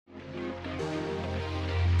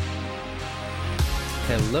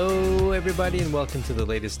Hello, everybody, and welcome to the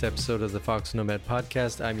latest episode of the Fox Nomad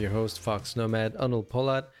podcast. I'm your host, Fox Nomad, Anul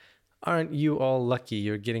Polat. Aren't you all lucky?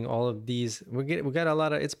 You're getting all of these. We got a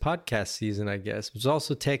lot of, it's podcast season, I guess. It's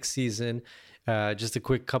also tech season. Just a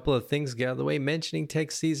quick couple of things get out of the way. Mentioning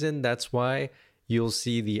tech season, that's why you'll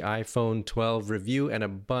see the iPhone 12 review and a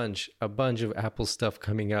bunch of Apple stuff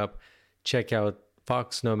coming up. Check out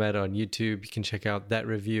Fox Nomad on YouTube. You can check out that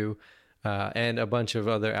review. And a bunch of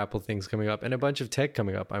other Apple things coming up and a bunch of tech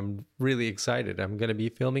coming up. I'm really excited. I'm going to be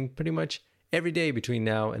filming pretty much every day between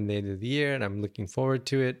now and the end of the year, and I'm looking forward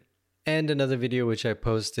to it. And another video which I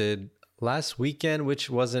posted last weekend,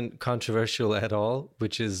 which wasn't controversial at all,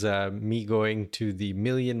 which is me going to the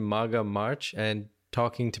Million MAGA March and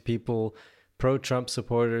talking to people, pro-Trump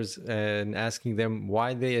supporters, and asking them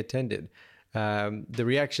why they attended. The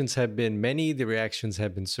reactions have been many, the reactions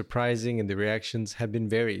have been surprising, and the reactions have been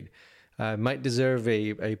varied. Might deserve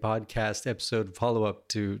a podcast episode follow-up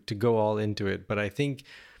to go all into it. But I think,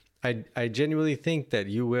 I genuinely think that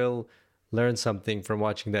you will learn something from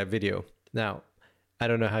watching that video. Now, I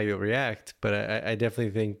don't know how you'll react, but I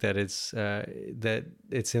definitely think that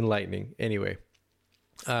it's enlightening. Anyway,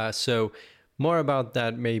 so more about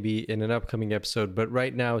that maybe in an upcoming episode. But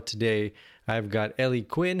right now, today, I've got Ellie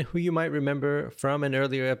Quinn, who you might remember from an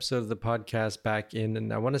earlier episode of the podcast back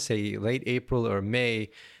in, I want to say, late April or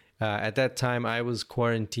May. At that time, I was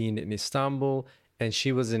quarantined in Istanbul, and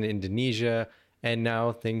she was in Indonesia. And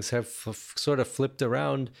now things have sort of flipped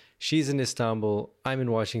around. She's in Istanbul. I'm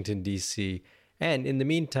in Washington, D.C. And in the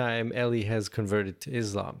meantime, Ellie has converted to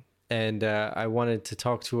Islam. And I wanted to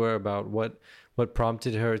talk to her about what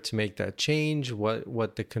prompted her to make that change,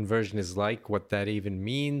 what the conversion is like, what that even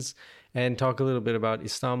means, and talk a little bit about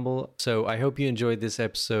Istanbul. So I hope you enjoyed this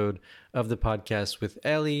episode of the podcast with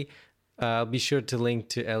Ellie. I'll be sure to link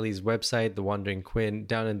to Ellie's website, The Wandering Quinn,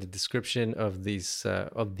 down in the description of this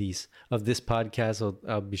podcast.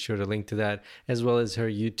 I'll be sure to link to that, as well as her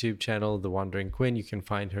YouTube channel, The Wandering Quinn. You can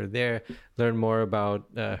find her there. Learn more about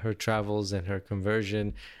her travels and her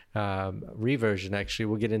conversion, reversion. Actually,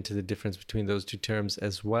 we'll get into the difference between those two terms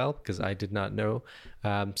as well, because I did not know.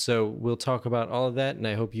 So we'll talk about all of that, and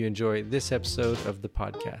I hope you enjoy this episode of the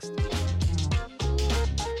podcast.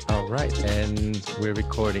 All right, and we're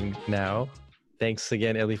recording now. Thanks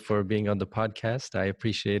again, Ellie, for being on the podcast. I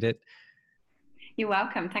appreciate it. You're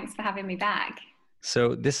welcome. Thanks for having me back.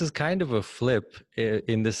 So this is kind of a flip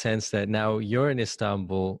in the sense that now you're in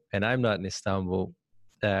Istanbul and I'm not in Istanbul.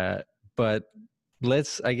 But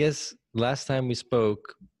I guess last time we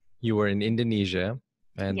spoke, you were in Indonesia,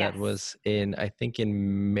 and Yes. that was I think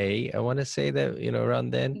in May. I want to say that,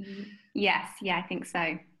 around then. Yes. Yeah, I think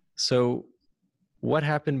so. So what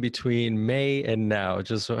happened between May and now?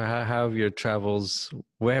 Just how have your travels,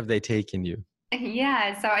 where have they taken you?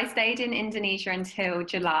 Yeah, so I stayed in Indonesia until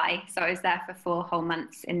July. So I was there for 4 whole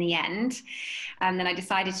months in the end. And then I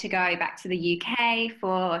decided to go back to the UK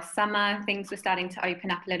for summer. Things were starting to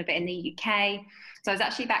open up a little bit in the UK. So I was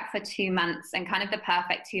actually back for 2 months, and kind of the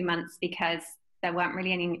perfect 2 months because there weren't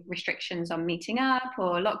really any restrictions on meeting up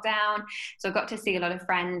or lockdown. So I got to see a lot of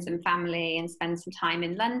friends and family and spend some time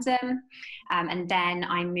in London. And then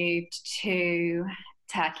I moved to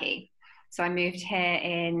Turkey. So I moved here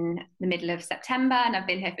in the middle of September, and I've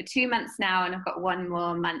been here for 2 months now, and I've got 1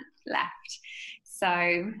 more month left. So,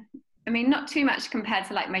 I mean, not too much compared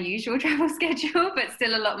to like my usual travel schedule, but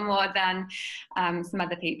still a lot more than some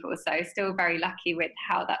other people. So still very lucky with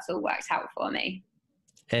how that's all worked out for me.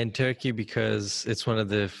 And Turkey, because it's one of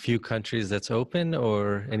the few countries that's open,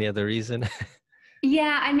 or any other reason?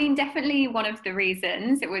 Yeah, I mean, definitely one of the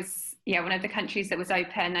reasons. It was, one of the countries that was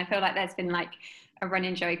open. I feel like there's been like a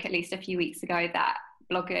running joke at least a few weeks ago that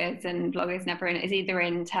bloggers never is either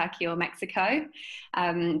in Turkey or Mexico.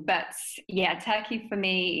 But yeah, Turkey for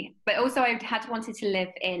me, but also I had wanted to live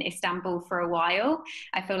in Istanbul for a while.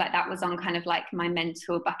 I feel like that was on kind of like my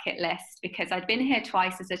mental bucket list, because I'd been here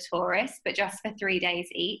twice as a tourist, but just for 3 days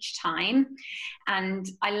each time. And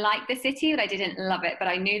I liked the city, but I didn't love it. But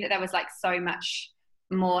I knew that there was like so much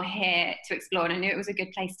more here to explore, and I knew it was a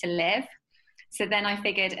good place to live. So then I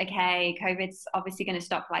figured, okay, COVID's obviously going to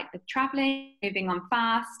stop like the traveling, moving on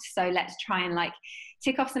fast. So let's try and like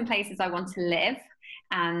tick off some places I want to live.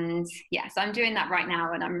 And yeah, so I'm doing that right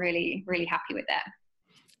now, and I'm really, really happy with it.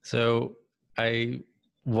 So I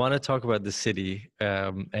want to talk about the city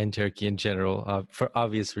and Turkey in general for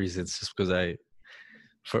obvious reasons, just because I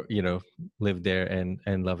live there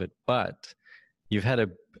and love it. But you've had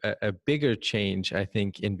a bigger change, I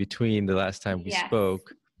think, in between the last time we Yes.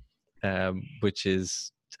 spoke. Which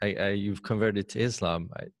is you've converted to Islam.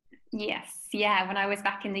 Yes, yeah, when I was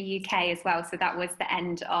back in the UK as well. So that was the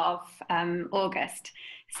end of August.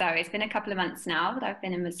 So it's been a couple of months now that I've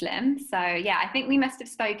been a Muslim. So yeah, I think we must have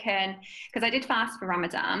spoken because I did fast for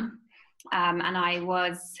Ramadan. And I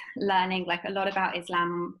was learning like a lot about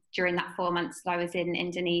Islam during that 4 months that I was in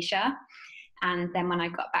Indonesia. And then when I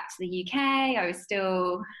got back to the UK,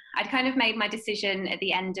 I'd kind of made my decision at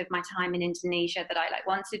the end of my time in Indonesia that I like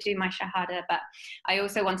wanted to do my Shahada, but I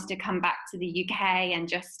also wanted to come back to the UK and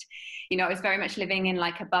just, I was very much living in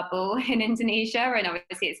like a bubble in Indonesia. And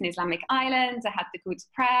obviously it's an Islamic island. I had the Quds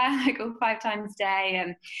prayer like all 5 times a day.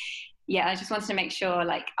 And yeah, I just wanted to make sure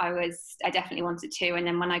like I definitely wanted to. And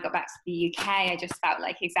then when I got back to the UK, I just felt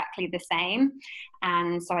like exactly the same.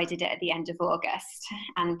 And so I did it at the end of August.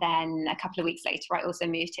 And then a couple of weeks later, I also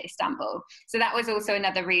moved to Istanbul. So that was also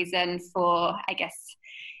another reason for, I guess,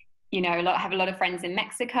 I have a lot of friends in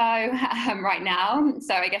Mexico right now.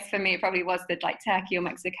 So I guess for me, it probably was the like Turkey or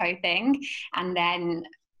Mexico thing. And then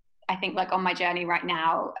I think like on my journey right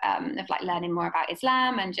now of like learning more about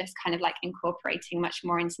Islam and just kind of like incorporating much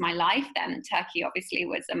more into my life, then Turkey obviously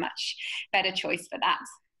was a much better choice for that.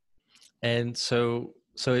 And so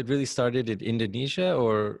it really started in Indonesia,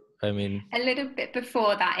 or I mean, a little bit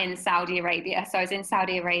before that in Saudi Arabia. So I was in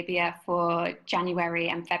Saudi Arabia for January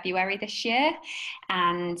and February this year,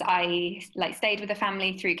 and I like stayed with the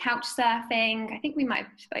family through couch surfing. I think we might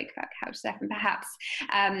have spoke about couch surfing perhaps,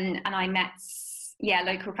 and I met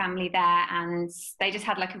local family there, and they just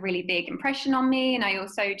had like a really big impression on me. And I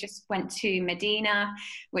also just went to Medina,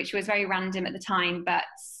 which was very random at the time, but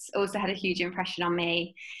also had a huge impression on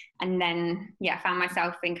me. And then found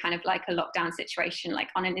myself in kind of like a lockdown situation, like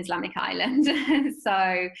on an Islamic island.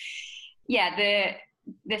 So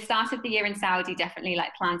the start of the year in Saudi definitely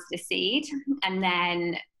like planted a seed. And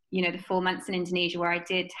then the 4 months in Indonesia where I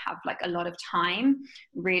did have like a lot of time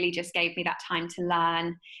really just gave me that time to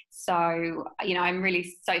learn. So, I'm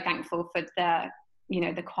really so thankful for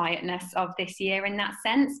the quietness of this year in that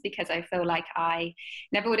sense, because I feel like I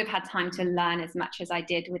never would have had time to learn as much as I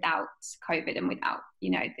did without COVID and without,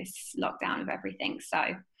 this lockdown of everything. So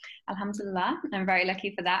alhamdulillah, I'm very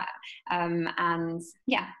lucky for that. And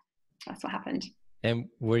yeah, that's what happened. and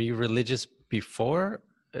were you religious before,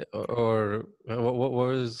 or what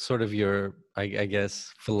was sort of your, I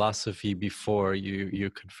guess, philosophy before you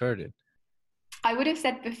converted? I would have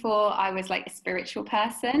said before I was like a spiritual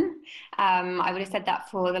person. I would have said that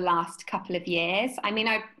for the last couple of years. I mean,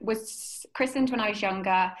 I was christened when I was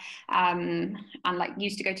younger, and like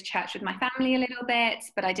used to go to church with my family a little bit,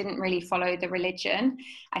 but I didn't really follow the religion.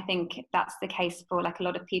 I think that's the case for like a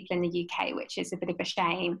lot of people in the UK, which is a bit of a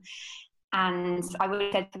shame. And I would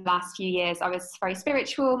have said for the last few years, I was very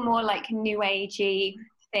spiritual, more like new agey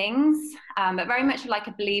things, but very much like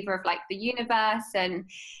a believer of like the universe. And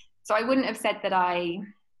so I wouldn't have said that I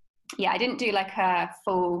didn't do like a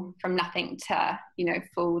full from nothing to,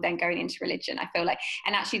 full then going into religion. I feel like,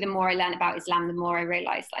 and actually the more I learn about Islam, the more I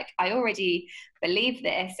realize like I already believe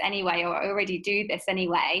this anyway, or I already do this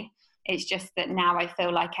anyway. It's just that now I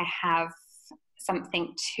feel like I have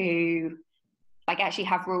something to like actually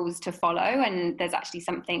have rules to follow, and there's actually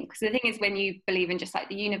something, because the thing is when you believe in just like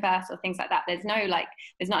the universe or things like that, there's not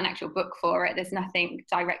an actual book for it, there's nothing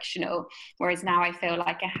directional, whereas now I feel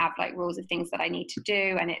like I have like rules of things that I need to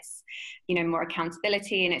do, and it's more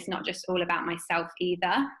accountability, and it's not just all about myself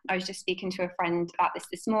either. I was just speaking to a friend about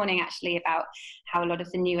this morning actually, about how a lot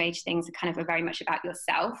of the new age things are kind of very much about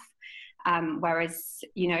yourself, whereas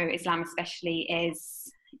Islam especially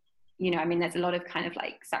is there's a lot of kind of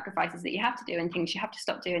like sacrifices that you have to do, and things you have to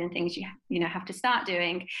stop doing, and things you have to start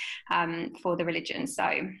doing for the religion. So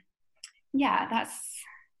yeah,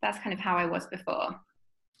 that's kind of how I was before.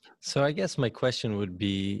 So I guess my question would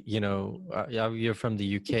be, you're from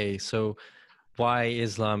the UK, so why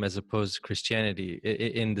Islam as opposed to Christianity,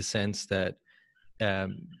 in the sense that,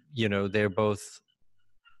 they're both,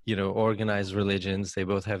 organized religions, they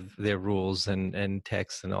both have their rules and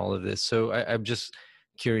texts and all of this. So I'm just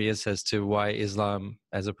curious as to why Islam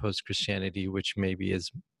as opposed to Christianity, which maybe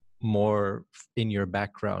is more in your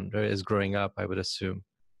background or is growing up, I would assume.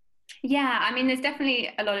 Yeah, I mean, there's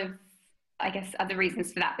definitely a lot of, I guess, other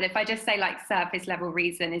reasons for that. But if I just say like surface level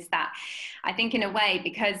reason is that I think in a way,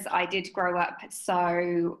 because I did grow up,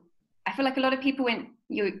 so I feel like a lot of people when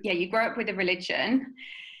you grow up with a religion,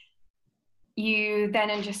 you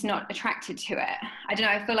then are just not attracted to it. I don't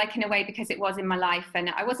know, I feel like in a way, because it was in my life and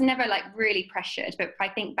I was never like really pressured, but if I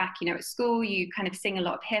think back, at school, you kind of sing a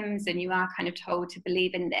lot of hymns and you are kind of told to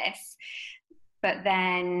believe in this. But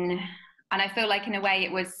then, and I feel like in a way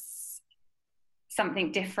it was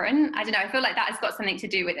something different. I don't know, I feel like that has got something to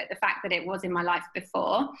do with it, the fact that it was in my life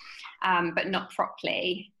before, but not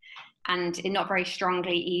properly. and not very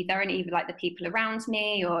strongly either. And even like the people around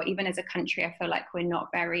me, or even as a country, I feel like we're not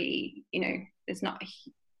very, there's not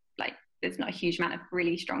a huge amount of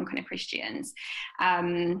really strong kind of Christians.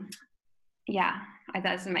 Yeah, that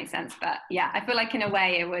doesn't make sense, but yeah, I feel like in a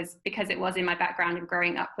way it was because it was in my background and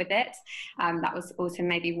growing up with it. That was also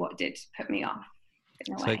maybe what did put me off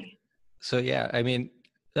in a way. So yeah, I mean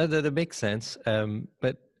that makes sense.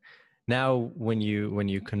 But now when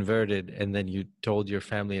you converted and then you told your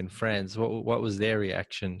family and friends, what was their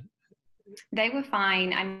reaction? They were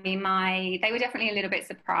fine. I mean, they were definitely a little bit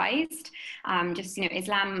surprised. Just,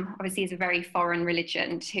 Islam obviously is a very foreign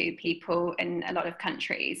religion to people in a lot of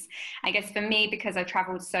countries. I guess for me, because I've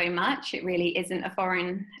traveled so much, it really isn't a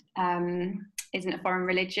foreign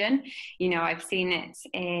religion. I've seen it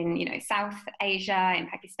in, South Asia, in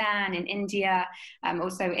Pakistan, in India,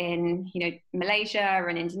 also in, Malaysia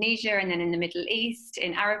and Indonesia, and then in the Middle East,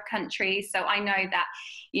 in Arab countries. So I know that,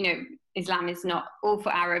 Islam is not all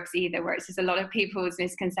for Arabs either, where it's just a lot of people's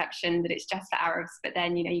misconception that it's just for Arabs. But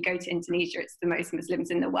then, you go to Indonesia, it's the most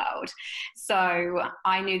Muslims in the world. So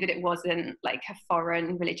I knew that it wasn't like a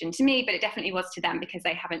foreign religion to me, but it definitely was to them because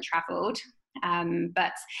they haven't traveled.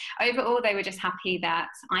 But overall, they were just happy that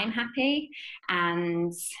I'm happy.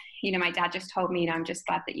 And, my dad just told me, I'm just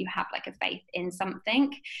glad that you have like a faith in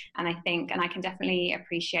something. And I can definitely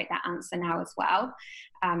appreciate that answer now as well.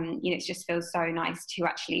 It just feels so nice to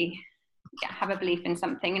actually have a belief in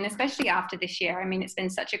something. And especially after this year, I mean, it's been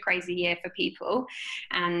such a crazy year for people,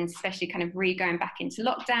 and especially kind of going back into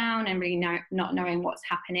lockdown and really not knowing what's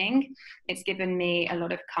happening. It's given me a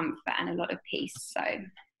lot of comfort and a lot of peace.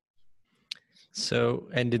 So,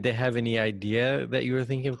 and did they have any idea that you were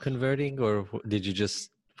thinking of converting, or did you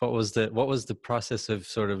just, what was the process of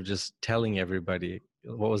sort of just telling everybody?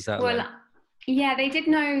 What was that like? Yeah, they did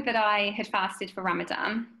know that I had fasted for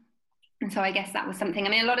Ramadan. And so I guess that was something.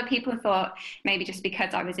 I mean, a lot of people thought maybe just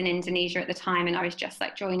because I was in Indonesia at the time and I was just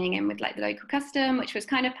like joining in with like the local custom, which was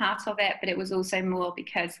kind of part of it, but it was also more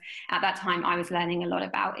because at that time I was learning a lot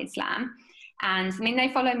about Islam. And I mean,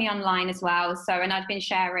 they follow me online as well. So, and I've been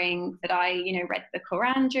sharing that I, read the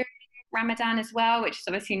Quran during Ramadan as well, which is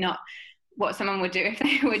obviously not what someone would do if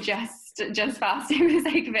they were just fasting for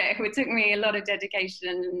the sake of it. It took me a lot of dedication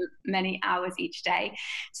and many hours each day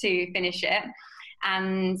to finish it.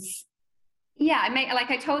 And yeah,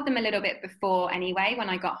 I told them a little bit before anyway, when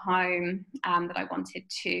I got home, that I wanted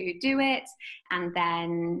to do it. And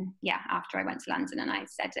then, after I went to London and I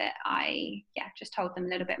said it, I just told them a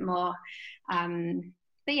little bit more.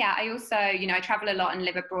 But yeah, I also, I travel a lot and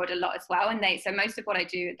live abroad a lot as well. And so most of what I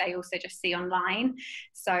do, they also just see online.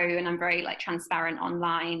 So, and I'm very like transparent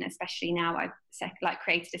online, especially now I've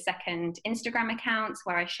created a second Instagram account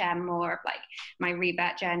where I share more of like my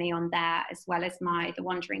rebirth journey on there, as well as the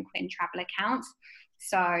Wandering Quinn travel account.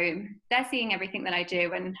 So they're seeing everything that I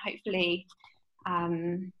do. And hopefully,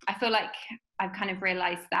 I feel like I've kind of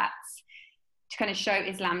realized that to kind of show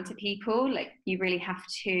Islam to people, like you really have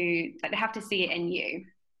to, like they have to see it in you.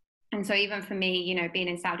 And so even for me, being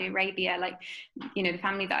in Saudi Arabia, like, the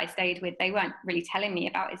family that I stayed with, they weren't really telling me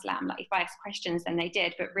about Islam. Like if I asked questions, then they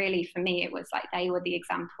did. But really for me, it was like they were the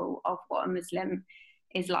example of what a Muslim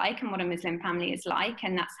is like and what a Muslim family is like.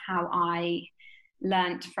 And that's how I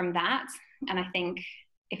learned from that. And I think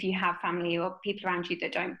if you have family or people around you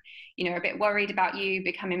that don't, are a bit worried about you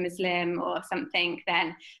becoming Muslim or something,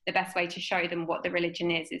 then the best way to show them what the religion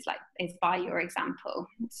is by your example.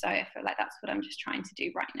 So I feel like that's what I'm just trying to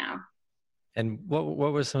do right now. And what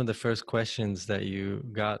were some of the first questions that you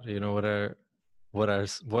got? I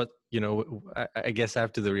guess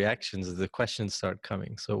after the reactions, the questions start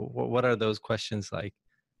coming. So what are those questions like?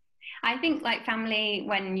 I think like family,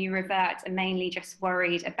 when you revert, are mainly just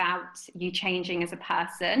worried about you changing as a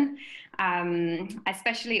person,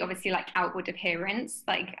 especially obviously like outward appearance.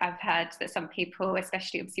 Like I've heard that some people,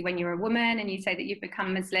 especially obviously when you're a woman and you say that you've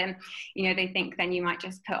become Muslim, they think then you might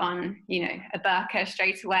just put on, a burqa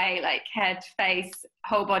straight away, like head, face,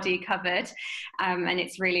 whole body covered. And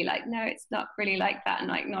it's really like, no, it's not really like that. And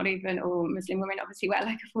like not even all Muslim women obviously wear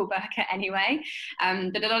like a full burqa anyway.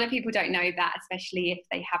 But a lot of people don't know that, especially if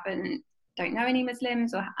they don't know any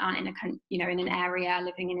Muslims or aren't in an area,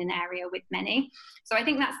 living in an area with many. So I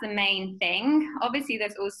think that's the main thing. Obviously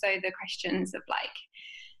there's also the questions of like,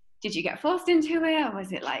 did you get forced into it, or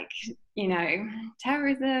was it like,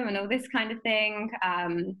 terrorism and all this kind of thing?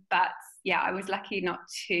 But yeah, I was lucky not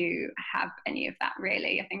to have any of that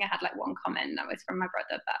really. I think I had like one comment that was from my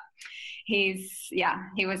brother, but he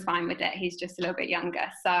was fine with it. He's just a little bit younger.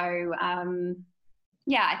 So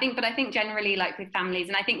I think generally like with families,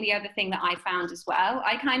 and I think the other thing that I found as well,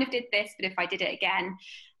 I kind of did this, but if I did it again,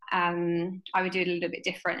 I would do it a little bit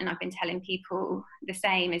different. And I've been telling people the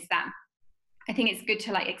same, is that I think it's good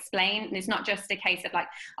to like explain. And it's not just a case of like,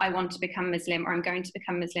 I want to become Muslim, or I'm going to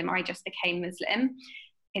become Muslim, or I just became Muslim.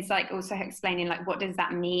 It's like also explaining like, what does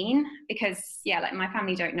that mean? Because yeah, like my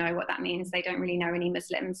family don't know what that means. They don't really know any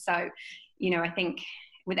Muslims. So, you know, I think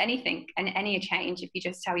with anything and any change, if you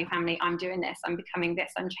just tell your family, I'm doing this, I'm becoming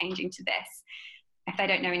this, I'm changing to this, if they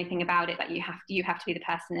don't know anything about it, like you have to be the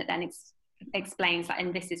person that then explains that,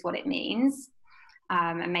 and this is what it means.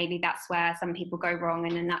 And maybe that's where some people go wrong.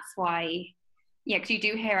 And then that's why, yeah, because you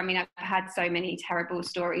do hear, I mean, I've had so many terrible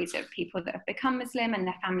stories of people that have become Muslim and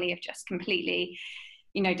their family have just completely,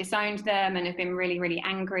 you know, disowned them and have been really, really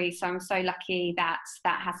angry. So I'm so lucky that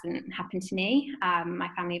that hasn't happened to me. My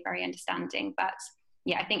family are very understanding, but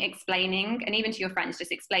yeah, I think explaining, and even to your friends,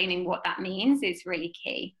 just explaining what that means is really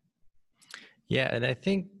key. Yeah, and I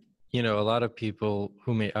think, you know, a lot of people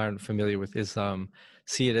who aren't familiar with Islam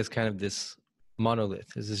see it as kind of this monolith.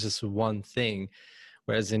 This is just one thing.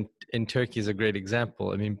 Whereas in Turkey is a great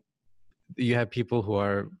example. I mean, you have people who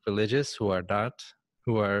are religious, who are not,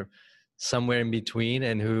 who are somewhere in between,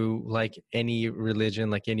 and who, like any religion,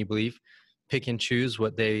 like any belief, pick and choose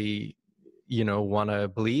what they, you know, want to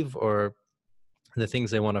believe, or the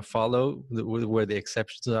things they want to follow, where the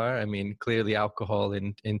exceptions are. I mean, clearly alcohol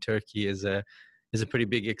in Turkey is a pretty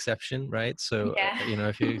big exception, right? So, Yeah. you know,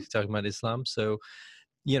 if you're talking about Islam. So,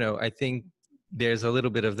 you know, I think there's a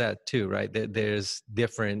little bit of that too, right? There's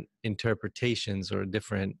different interpretations or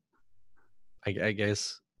different, I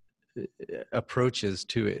guess, approaches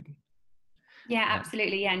to it. Yeah,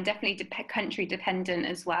 absolutely. Yeah, and definitely country dependent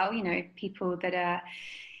as well. You know, people that are,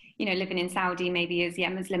 you know, living in Saudi maybe as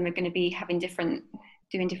Muslim are going to be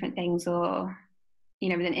doing different things, or, you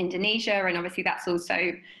know, within Indonesia, and obviously that's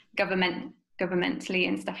also governmentally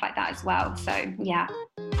and stuff like that as well. So yeah.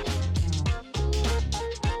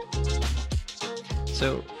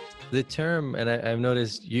 So the term, and I've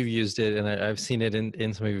noticed you've used it, and I've seen it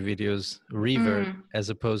in some of your videos, revert as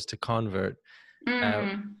opposed to convert.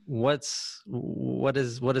 What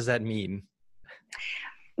does that mean?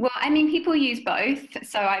 Well, I mean, people use both.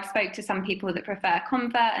 So I've spoke to some people that prefer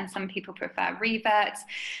convert and some people prefer revert.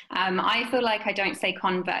 I feel like I don't say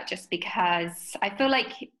convert just because I feel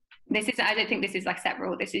like I don't think this is like set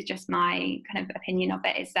rule. This is just my kind of opinion of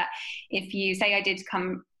it, is that if you say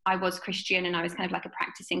I was Christian and I was kind of like a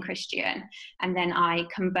practicing Christian, and then I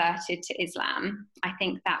converted to Islam, I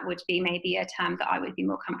think that would be maybe a term that I would be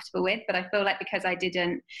more comfortable with. But I feel like because I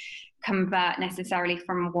didn't convert necessarily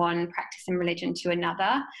from one practicing religion to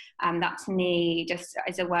another, that to me just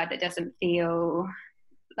is a word that doesn't feel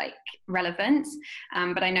like relevant.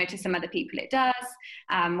 But I know to some other people it does.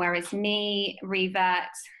 Whereas me, revert,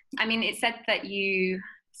 I mean, it said that you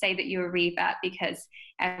say that you're a revert because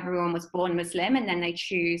everyone was born Muslim and then they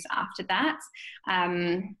choose after that.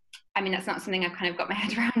 I mean, that's not something I've kind of got my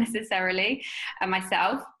head around necessarily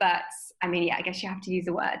myself, but I mean, yeah, I guess you have to use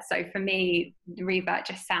a word. So for me, revert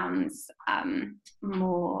just sounds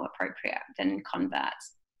more appropriate than convert.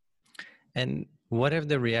 And what have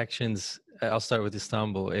the reactions, I'll start with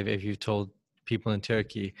Istanbul, if you've told people in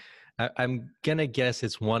Turkey, I'm gonna guess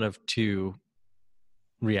it's one of two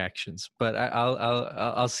reactions, but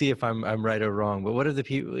I'll see if I'm right or wrong. But what are the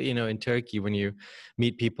people, you know, in Turkey, when you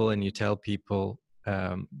meet people and you tell people,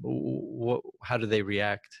 how do they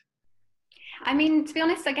react? I mean, to be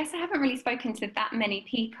honest, I guess I haven't really spoken to that many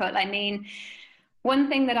people. I mean, one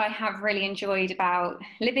thing that I have really enjoyed about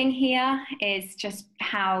living here is just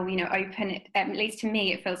how, you know, open, at least to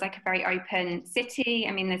me, it feels like a very open city.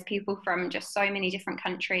 I mean, there's people from just so many different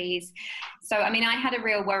countries. So, I mean, I had a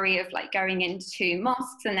real worry of like going into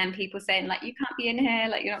mosques and then people saying like, you can't be in here,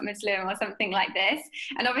 like you're not Muslim or something like this.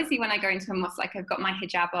 And obviously when I go into a mosque, like I've got my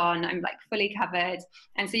hijab on, I'm like fully covered.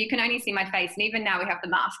 And so you can only see my face. And even now we have the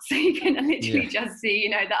mask, so you can literally just see, you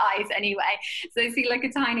know, the eyes anyway. So you see like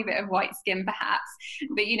a tiny bit of white skin perhaps.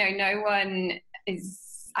 But, you know, no one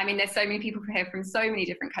is, I mean, there's so many people here from so many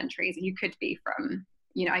different countries. You could be from,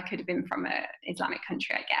 you know, I could have been from an Islamic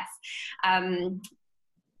country, I guess.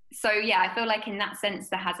 So, yeah, I feel like in that sense,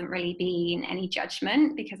 there hasn't really been any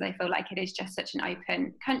judgment because I feel like it is just such an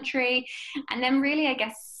open country. And then really, I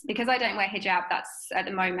guess, because I don't wear hijab, that's at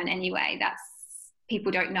the moment anyway, that's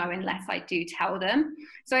people don't know unless I do tell them.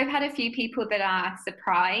 So I've had a few people that are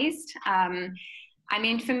surprised. I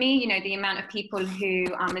mean, for me, you know, the amount of people who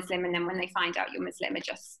are Muslim and then when they find out you're Muslim are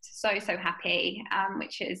just so, so happy,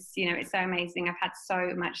 which is, you know, it's so amazing. I've had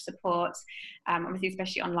so much support, obviously,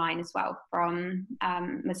 especially online as well, from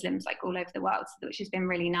Muslims like all over the world, which has been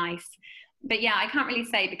really nice. But yeah, I can't really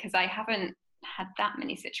say because I haven't had that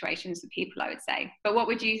many situations with people, I would say. But what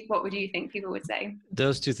would you think people would say?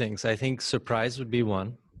 Those two things. I think surprise would be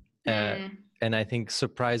one. And I think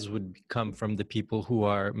surprise would come from the people who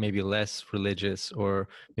are maybe less religious or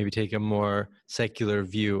maybe take a more secular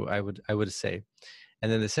view, I would say.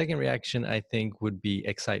 And then the second reaction, I think, would be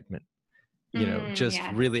excitement. Just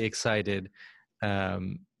Yes. really excited,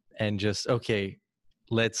 and just, okay,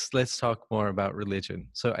 let's talk more about religion.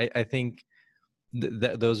 So I think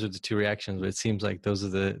those are the two reactions, but it seems like those are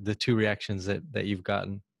the two reactions that you've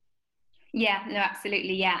gotten. Yeah, no,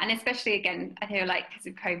 absolutely. Yeah. And especially again, I feel like because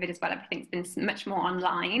of COVID as well, everything's been much more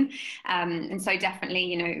online. And so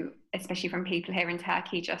definitely, especially from people here in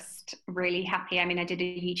Turkey, just really happy. I mean, I did a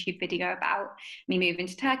YouTube video about me moving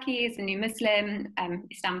to Turkey as a new Muslim,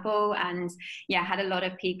 Istanbul. And yeah, had a lot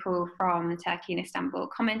of people from Turkey and Istanbul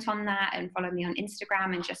comment on that and follow me on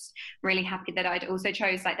Instagram, and just really happy that I'd also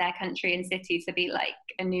chose like their country and city to be like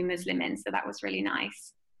a new Muslim in. So that was really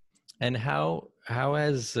nice. And how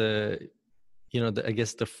has I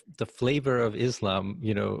guess the flavor of Islam,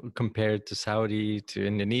 compared to Saudi, to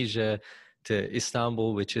Indonesia, to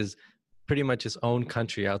Istanbul, which is pretty much its own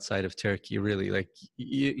country outside of Turkey, really. Like,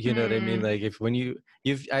 you know what I mean? Like, if when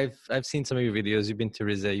I've seen some of your videos, you've been to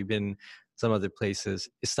Rize, you've been some other places.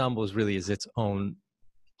 Istanbul is its own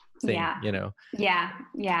thing,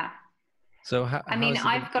 Yeah. So I mean,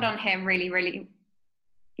 I've got on here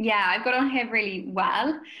I've got on here really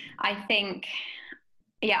well. I think,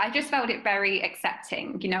 I just felt it very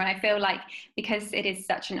accepting, and I feel like because it is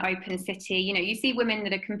such an open city, you see women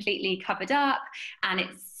that are completely covered up, and it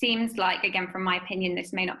seems like, again, from my opinion,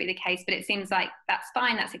 this may not be the case, but it seems like that's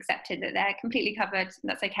fine, that's accepted, that they're completely covered,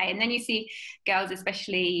 that's okay. And then you see girls,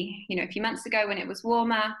 especially, a few months ago when it was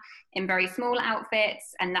warmer, in very small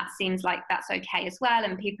outfits, and that seems like that's okay as well,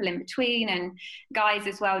 and people in between, and guys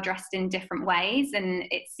as well dressed in different ways. And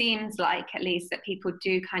it seems like, at least, that people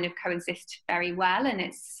do kind of coexist very well, and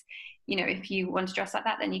it's, if you want to dress like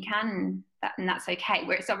that, then you can, and that's okay.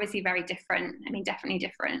 Where it's obviously very different, I mean, definitely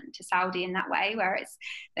different to Saudi in that way, where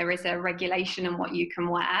there is a regulation on what you can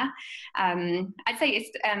wear. I'd say it's,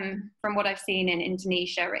 from what I've seen in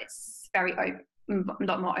Indonesia, it's very open, a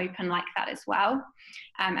lot more open like that as well.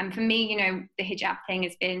 And for me, the hijab thing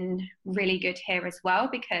has been really good here as well,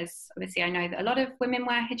 because obviously I know that a lot of women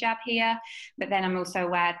wear hijab here, but then I'm also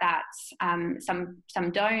aware that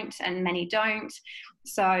some don't and many don't.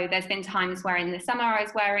 So there's been times where in the summer I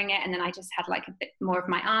was wearing it, and then I just had like a bit more of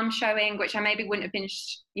my arm showing, which I maybe wouldn't have been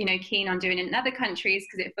keen on doing in other countries,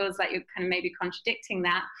 because it feels like you're kind of maybe contradicting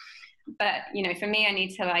that. But for me, I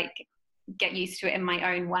need to like get used to it in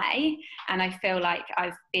my own way, and I feel like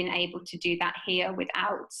I've been able to do that here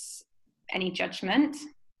without any judgment,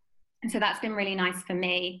 and so that's been really nice for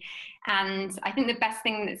me. And I think the best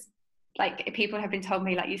thing that's, like, people have been told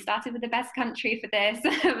me, like, you started with the best country for this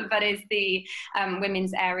but is the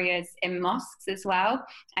women's areas in mosques as well.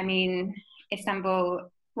 I mean, Istanbul,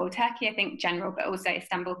 well, Turkey, I think general, but also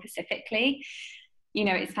Istanbul specifically,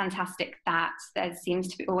 it's fantastic that there seems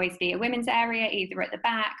to always be a women's area either at the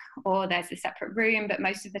back or there's a separate room, but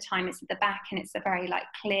most of the time it's at the back, and it's a very like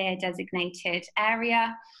clear designated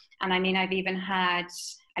area. And I mean, I've even heard,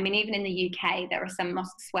 even in the UK, there are some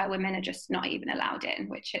mosques where women are just not even allowed in,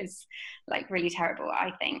 which is like really terrible,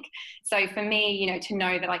 I think. So for me, to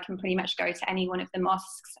know that I can pretty much go to any one of the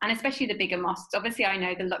mosques, and especially the bigger mosques. Obviously, I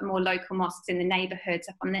know the more local mosques in the neighborhoods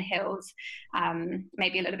up on the hills,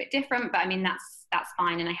 maybe a little bit different, but I mean, that's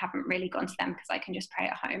fine. And I haven't really gone to them because I can just pray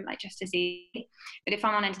at home, like just as easy. But if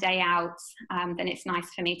I'm on a day out, then it's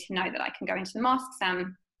nice for me to know that I can go into the mosques.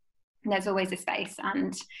 There's always a space,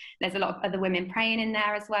 and there's a lot of other women praying in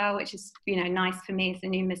there as well, which is, nice for me as a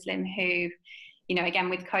new Muslim who, again,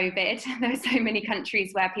 with COVID, there are so many countries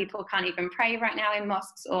where people can't even pray right now in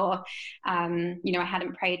mosques, or, I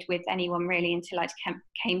hadn't prayed with anyone really until I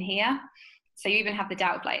came here. So you even have the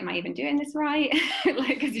doubt of like, am I even doing this right?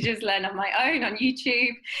 Like, because you just learn on my own on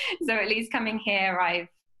YouTube. So at least coming here,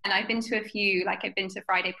 I've been to a few, like I've been to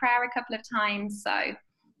Friday prayer a couple of times. So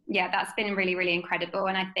yeah, that's been really, really incredible.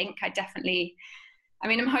 And I think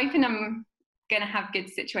I'm hoping I'm going to have good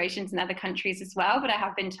situations in other countries as well, but I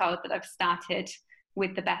have been told that I've started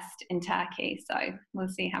with the best in Turkey. So we'll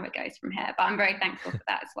see how it goes from here. But I'm very thankful for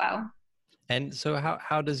that as well. And so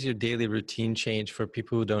how does your daily routine change for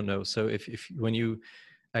people who don't know? So if when you,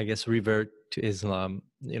 I guess, revert to Islam,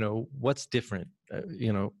 what's different?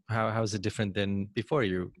 How is it different than before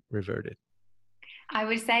you reverted? I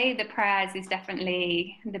would say the prayers is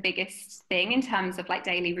definitely the biggest thing in terms of like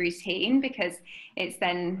daily routine, because it's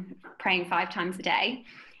then praying 5 times a day.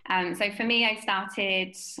 So for me, I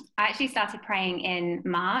actually started praying in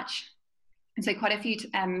March. And so quite a few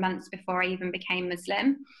months before I even became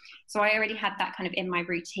Muslim. So I already had that kind of in my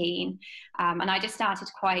routine. And I just started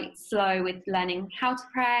quite slow with learning how to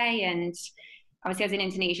pray. And obviously I was in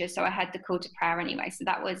Indonesia, so I had the call to prayer anyway. So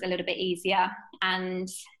that was a little bit easier. And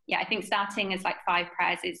yeah, I think starting as like 5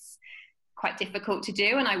 prayers is quite difficult to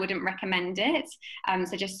do, and I wouldn't recommend it.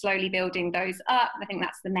 So just slowly building those up. I think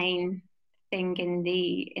that's the main thing in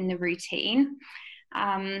the routine.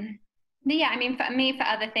 But yeah, I mean, for me, for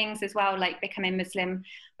other things as well, like becoming Muslim,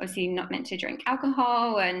 obviously not meant to drink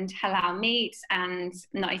alcohol and halal meat and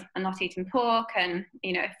not eating pork, and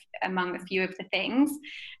among a few of the things.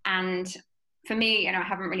 And for me, I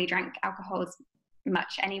haven't really drank alcohol as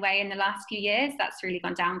much anyway in the last few years. That's really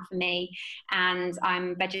gone down for me, and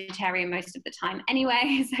I'm vegetarian most of the time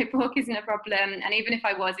anyway, so pork isn't a problem. And even if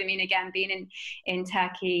I was, I mean, again, being in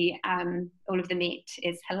Turkey, all of the meat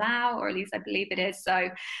is halal, or at least I believe it is.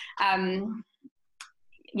 So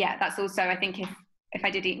yeah, that's also, I think, if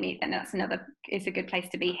I did eat meat, then it's a good place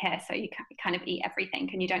to be here. So you kind of eat everything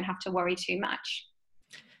and you don't have to worry too much.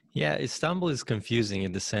 Yeah, Istanbul is confusing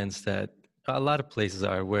in the sense that a lot of places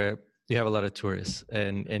are where you have a lot of tourists,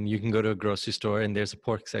 and you can go to a grocery store and there's a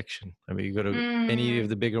pork section. I mean, you go to any of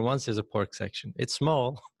the bigger ones, there's a pork section. It's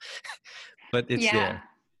small, but it's there.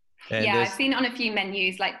 And yeah, I've seen it on a few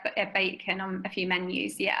menus, like bacon on a few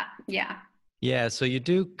menus. Yeah. So you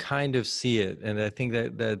do kind of see it, and I think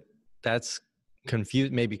that's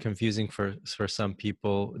maybe confusing for some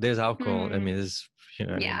people. There's alcohol. I mean, there's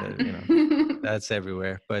that's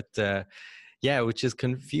everywhere. But yeah, which is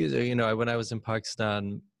confusing. When I was in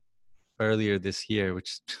Pakistan earlier this year,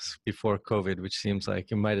 which is before COVID, which seems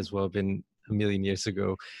like it might as well have been a million years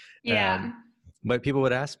ago. Yeah. But people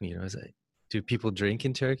would ask me, I was like, do people drink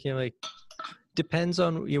in Turkey? I'm like, depends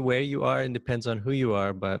on where you are and depends on who you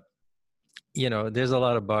are. But, there's a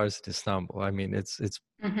lot of bars in Istanbul. I mean,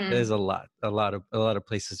 there's a lot of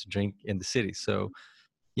places to drink in the city. So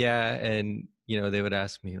yeah. And, they would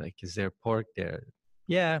ask me like, is there pork there?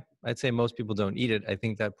 Yeah, I'd say most people don't eat it. I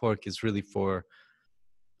think that pork is really for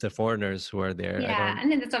the foreigners who are there. Yeah,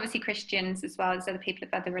 and then there's obviously Christians as well as other people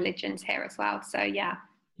of other religions here as well. So yeah.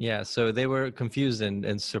 Yeah, so they were confused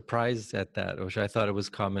and surprised at that, which I thought it was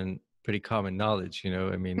pretty common knowledge,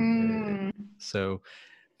 I mean,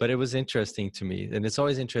 but it was interesting to me. And it's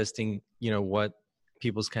always interesting, what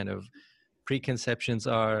people's kind of preconceptions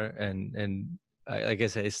are. And like I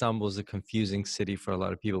said, Istanbul is a confusing city for a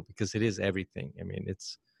lot of people because it is everything. I mean,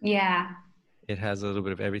 it has a little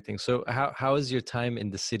bit of everything. So how has your time in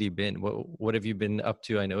the city been? What have you been up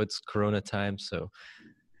to? I know it's Corona time, so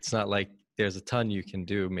it's not like there's a ton you can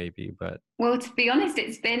do maybe, but. Well, to be honest,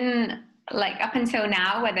 it's been like up until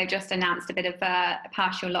now where they've just announced a bit of a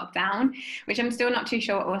partial lockdown, which I'm still not too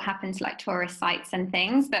sure what will happen to like tourist sites and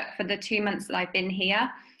things. But for the 2 months that I've been here,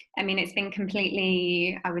 I mean, it's been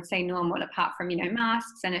completely, I would say, normal, apart from,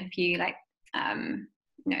 masks and a few like,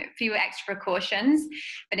 few extra precautions.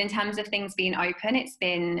 But in terms of things being open, it's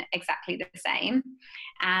been exactly the same.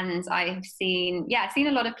 And I've seen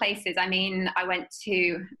a lot of places. I mean, I went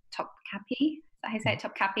to Topkapi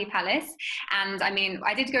Palace. And I mean,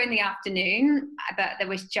 I did go in the afternoon, but there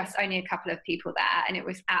was just only a couple of people there, and it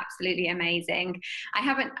was absolutely amazing.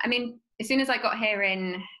 As soon as I got here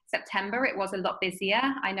in September, it was a lot busier.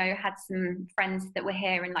 I know I had some friends that were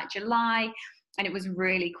here in like July, and it was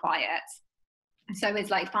really quiet. So it's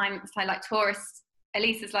like fine, so like tourists, at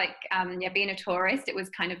least it's like, being a tourist, it was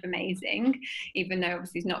kind of amazing, even though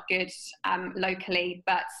obviously it's not good locally,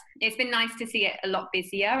 but it's been nice to see it a lot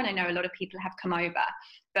busier. And I know a lot of people have come over,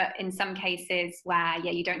 but in some cases where,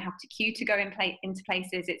 you don't have to queue to go into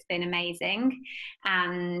places, it's been amazing.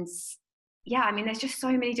 And yeah, I mean, there's just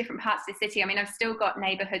so many different parts of the city. I mean, I've still got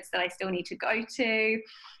neighborhoods that I still need to go to.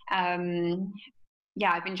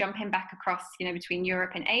 I've been jumping back across, between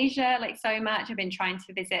Europe and Asia, like so much. I've been trying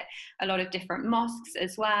to visit a lot of different mosques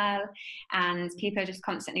as well. And people are just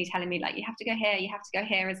constantly telling me, like, you have to go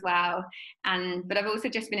here as well. But I've also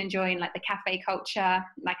just been enjoying like the cafe culture.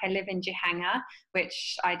 Like I live in Cihanga,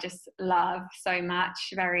 which I just love so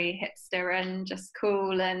much, very hipster and just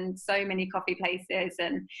cool, and so many coffee places.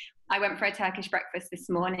 And I went for a Turkish breakfast this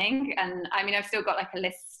morning, and I mean, I've still got like a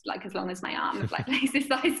list, like as long as my arm, of like places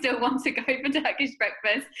that I still want to go for Turkish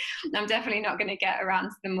breakfast. I'm definitely not going to get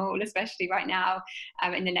around to them all, especially right now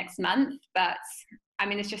in the next month. But I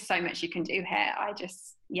mean, there's just so much you can do here. I'm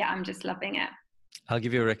just loving it. I'll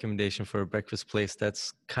give you a recommendation for a breakfast place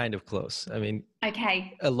that's kind of close. I mean,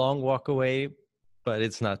 okay, a long walk away, but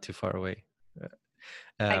it's not too far away.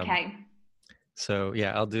 Okay. So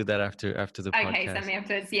yeah, I'll do that after the podcast. Okay, send me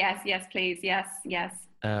afterwards. Yes, please. Yes.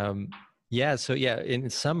 So in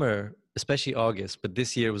summer, especially August, but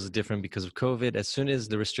this year was different because of COVID. As soon as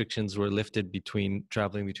the restrictions were lifted between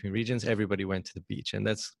traveling between regions, everybody went to the beach. And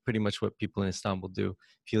that's pretty much what people in Istanbul do.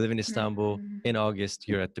 If you live in Istanbul Mm. in August,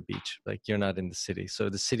 you're at the beach, like you're not in the city. So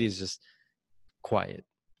the city is just quiet.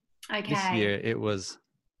 This Okay. year it was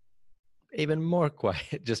even more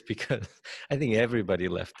quiet just because I think everybody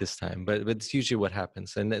left this time, but it's usually what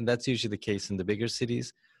happens. And that's usually the case in the bigger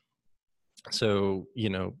cities. So,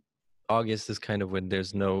 August is kind of when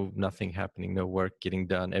there's nothing happening, no work getting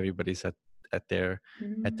done. Everybody's at the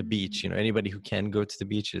beach. Mm. Anybody who can go to the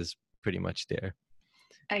beach is pretty much there.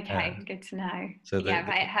 Uh, Okay, good to know. so Yeah,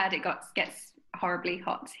 but I heard it gets horribly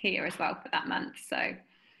hot here as well for that month. So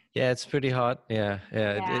yeah, it's pretty hot. Yeah,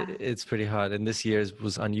 yeah. it's pretty hot, and this year's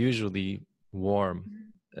was unusually warm.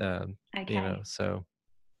 Okay. So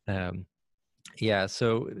yeah,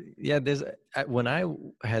 so yeah, there's when I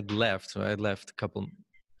had left, so I had left a couple.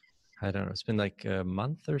 I don't know. It's been like a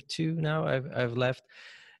month or two now. I've left.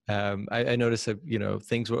 I noticed that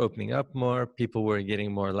things were opening up more. People were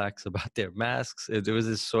getting more lax about their masks. There was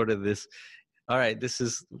this sort of this. All right, this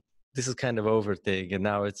is kind of over thing, and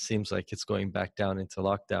now it seems like it's going back down into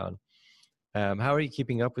lockdown. How are you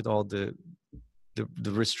keeping up with all the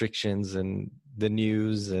restrictions and the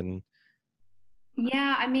news and?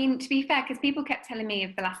 Yeah, I mean, to be fair, because people kept telling me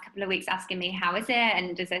over the last couple of weeks, asking me, how is it?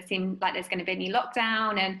 And does it seem like there's going to be any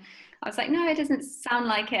lockdown? And I was like, no, it doesn't sound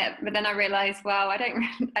like it. But then I realized, well, I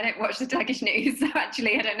don't watch the Turkish news. So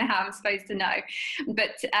actually, I don't know how I'm supposed to know.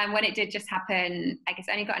 But when it did just happen, I guess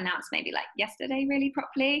it only got announced maybe like yesterday, really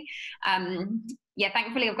properly. Yeah,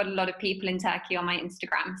 thankfully, I've got a lot of people in Turkey on my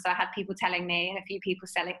Instagram. So I had people telling me and a few people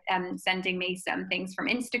sending me some things from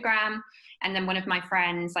Instagram. And then one of my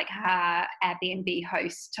friends, like her Airbnb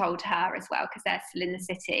host, told her as well, because they're still in the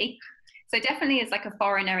city. So definitely as like a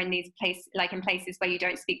foreigner in these places, like in places where you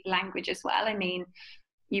don't speak the language as well. I mean,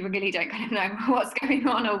 you really don't kind of know what's going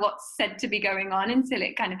on or what's said to be going on until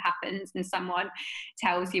it kind of happens and someone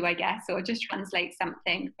tells you, I guess, or just translates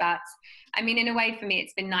something. But I mean, in a way for me,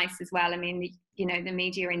 it's been nice as well. I mean, the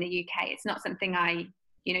media in the UK, it's not something I,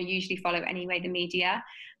 usually follow anyway, the media.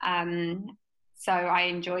 So I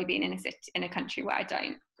enjoy being in a country where I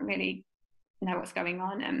don't really know what's going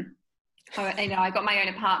on. I got my own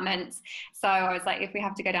apartment, so I was like, if we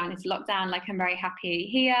have to go down into lockdown, like I'm very happy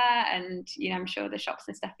here, and I'm sure the shops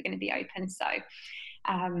and stuff are going to be open. So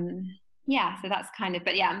yeah, so that's kind of,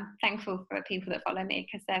 but yeah, I'm thankful for people that follow me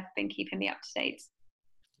because they've been keeping me up to date.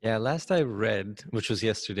 Yeah, last I read, which was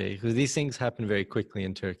yesterday, because these things happen very quickly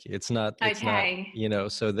in Turkey. It's not, Okay.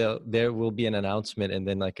 so there will be an announcement, and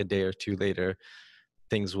then like a day or two later,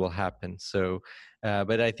 things will happen. So,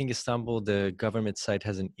 but I think Istanbul, the government site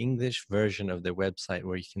has an English version of their website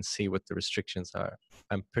where you can see what the restrictions are.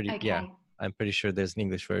 I'm pretty sure there's an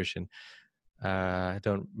English version. I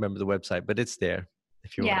don't remember the website, but it's there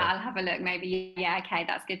if you want Yeah, to. I'll have a look maybe. Yeah, okay,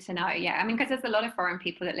 that's good to know. Yeah, I mean, because there's a lot of foreign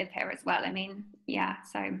people that live here as well. I mean, yeah,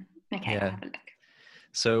 so okay, I'll Yeah. have a look.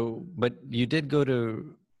 So, but you did go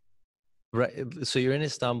to, right? So you're in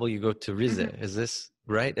Istanbul, you go to Rize. Mhm. Is this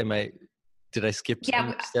right? Did I skip some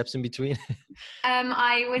Yeah, steps in between?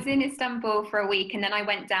 I was in Istanbul for a week and then I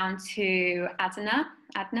went down to Adana.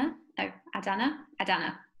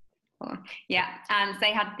 Oh, yeah, and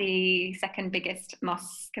they had the second biggest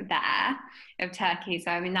mosque there of Turkey. So,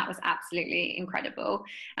 I mean, that was absolutely incredible.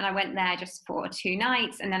 And I went there just for 2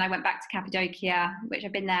 nights. And then I went back to Cappadocia, which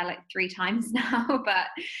I've been there like 3 times now, but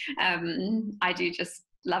I do just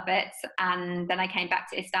love it. And then I came back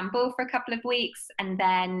to Istanbul for a couple of weeks. And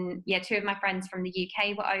then, yeah, 2 of my friends from the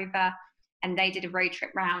UK were over and they did a road trip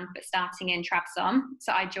round, but starting in Trabzon.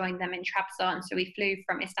 So I joined them in Trabzon. So we flew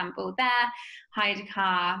from Istanbul there, hired a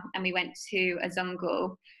car, and we went to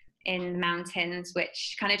Azungul in the mountains,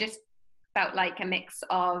 which kind of just felt like a mix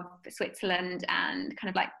of Switzerland and kind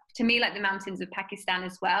of like, to me, like the mountains of Pakistan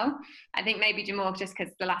as well. I think maybe Jammu, just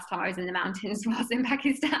because the last time I was in the mountains was in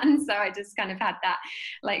Pakistan. So I just kind of had that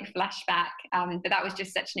like flashback. But that was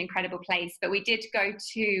just such an incredible place. But we did go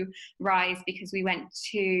to Rise because we went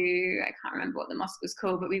to, I can't remember what the mosque was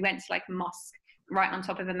called, but we went to like a mosque right on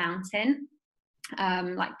top of a mountain.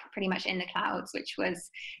 Like pretty much in the clouds, which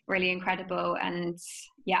was really incredible. And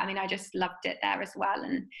yeah, I mean, I just loved it there as well.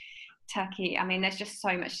 And Turkey, I mean, there's just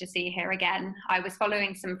so much to see here again. I was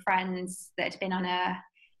following some friends that had been on I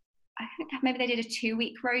think maybe they did a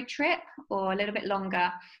 2-week road trip or a little bit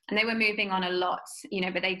longer, and they were moving on a lot,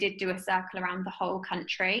 but they did do a circle around the whole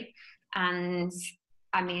country. And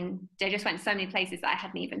I mean, they just went so many places that I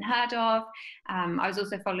hadn't even heard of. I was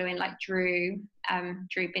also following like Drew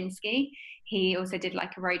Binsky. He also did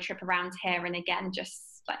like a road trip around here, and again,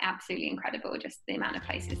 just like absolutely incredible, just the amount of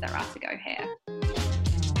places there are to go here.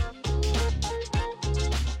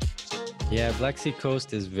 Yeah, Black Sea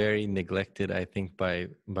coast is very neglected, I think, by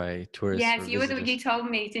tourists or Yes, you visitors. told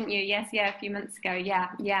me, didn't you? Yes, yeah, a few months ago. Yeah,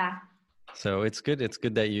 yeah. So it's good. It's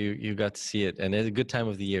good that you got to see it, and it's a good time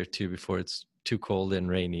of the year too, before it's too cold and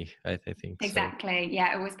rainy. I think so. Exactly.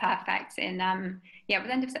 Yeah, it was perfect in yeah, it was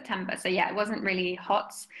end of September. So yeah, it wasn't really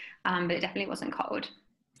hot, but it definitely wasn't cold.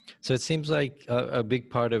 So it seems like a big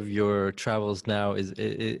part of your travels now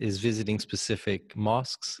is visiting specific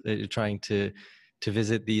mosques. You're trying to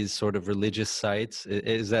visit these sort of religious sites.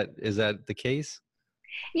 Is that the case?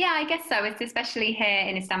 Yeah, I guess so. It's especially here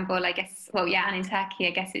in Istanbul, I guess, well, yeah, and in Turkey,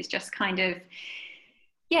 I guess it's just kind of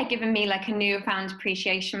yeah, given me like a newfound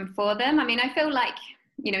appreciation for them. I mean, I feel like,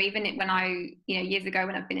 even when years ago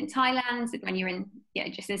when I've been in Thailand, when you're in,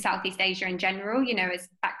 just in Southeast Asia in general, as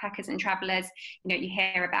backpackers and travelers, you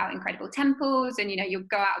hear about incredible temples and, you'll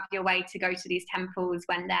go out of your way to go to these temples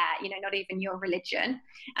when they're, not even your religion.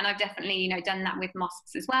 And I've definitely, done that with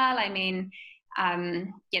mosques as well. I mean,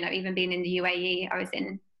 even being in the UAE, I was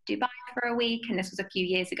in Dubai for a week, and this was a few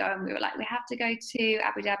years ago, and we were like, we have to go to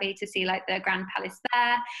Abu Dhabi to see like the Grand Palace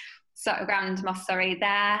there, so Grand Mosque, sorry,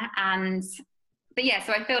 there. And but yeah,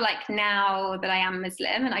 so I feel like now that I am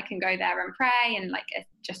Muslim and I can go there and pray and like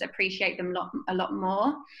just appreciate them a lot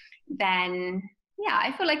more, then yeah,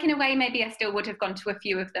 I feel like in a way maybe I still would have gone to a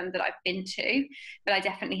few of them that I've been to, but I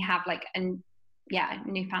definitely have like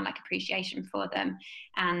newfound like appreciation for them,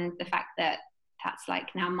 and the fact that that's like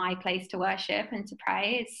now my place to worship and to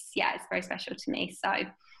pray is, yeah, it's very special to me. So,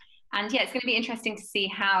 and yeah, it's going to be interesting to see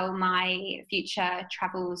how my future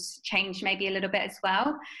travels change maybe a little bit as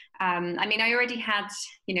well. I mean, I already had,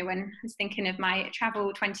 when I was thinking of my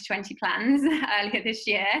travel 2020 plans earlier this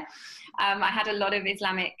year, I had a lot of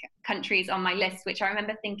Islamic countries on my list, which I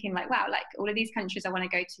remember thinking like, wow, like all of these countries I want to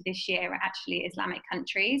go to this year are actually Islamic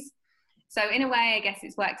countries. So in a way, I guess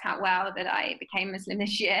it's worked out well that I became Muslim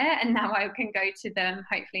this year, and now I can go to them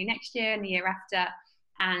hopefully next year and the year after,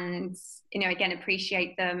 and again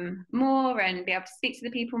appreciate them more and be able to speak to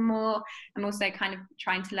the people more. I'm also kind of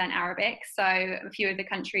trying to learn Arabic, so a few of the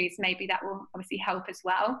countries maybe that will obviously help as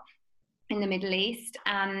well in the Middle East.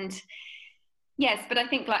 And yes, but I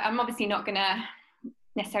think like I'm obviously not going to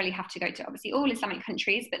necessarily have to go to obviously all Islamic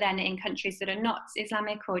countries, but then in countries that are not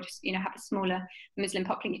Islamic or just have a smaller Muslim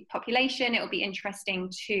population, it will be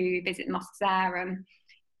interesting to visit mosques there.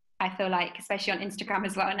 I feel like, especially on Instagram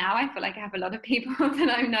as well now, I feel like I have a lot of people that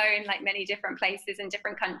I know in like many different places in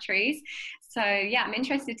different countries. So yeah, I'm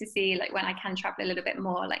interested to see like when I can travel a little bit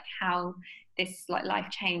more, like how this like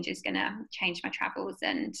life change is going to change my travels.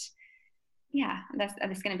 And yeah,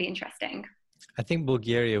 that's going to be interesting. I think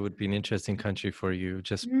Bulgaria would be an interesting country for you,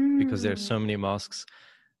 just because there are Mm. so many mosques,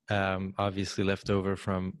 obviously left over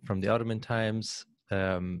from the Ottoman times.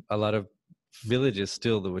 A lot of villages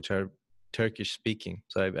still, which are Turkish speaking.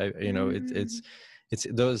 So Mm. it's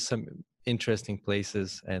those some interesting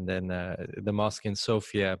places. And then the mosque in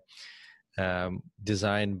Sofia,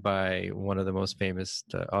 designed by one of the most famous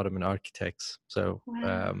Ottoman architects. So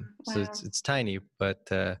Wow. so Wow. it's tiny, but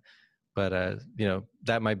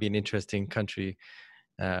that might be an interesting country.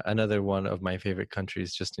 Another one of my favorite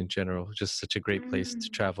countries, just in general, just such a great place to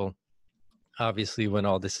Mm. travel. Obviously, when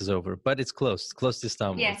all this is over, but it's close to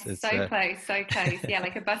Istanbul. Yes, so close, so close. Yeah,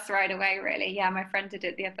 like a bus ride away, really. Yeah, my friend did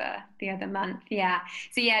it the other month. Yeah.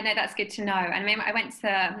 So yeah, no, that's good to know. And I mean, I went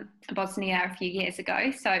to Bosnia a few years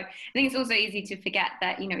ago, so I think it's also easy to forget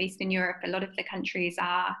that Eastern Europe, a lot of the countries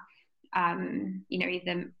are,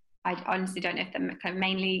 either I honestly don't know if they're kind of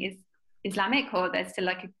mainly is Islamic or there's still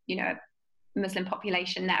like a Muslim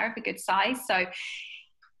population there of a good size. So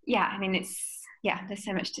yeah, I mean, there's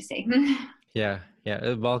so much to see. Yeah.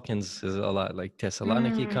 The Balkans is a lot. Like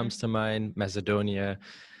Thessaloniki Mm, comes to mind, Macedonia,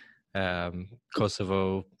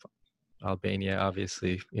 Kosovo, Albania,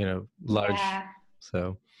 obviously, large. yeah.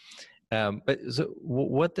 So, but so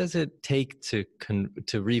what does it take to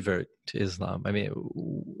revert to Islam? I mean,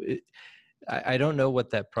 I don't know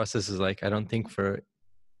what that process is like. I don't think for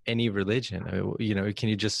any religion. I mean, can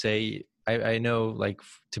you just say, I know like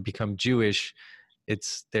to become Jewish,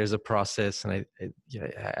 there's a process, and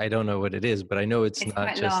I don't know what it is, but I know it's It's not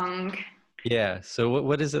quite just, long. yeah. So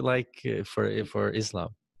what is it like for Islam?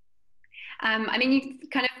 I mean, you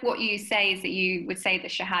kind of what you say is that you would say the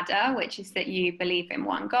Shahada, which is that you believe in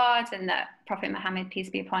one God and that Prophet Muhammad, peace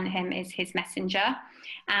be upon him, is his messenger.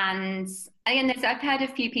 And again, I've heard a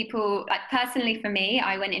few people, like personally for me,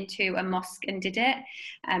 I went into a mosque and did it.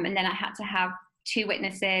 And then I had to have two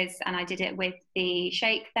witnesses, and I did it with the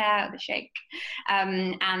sheikh there, the sheikh.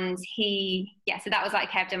 And so that was like,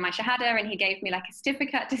 okay, I've done my Shahada, and he gave me like a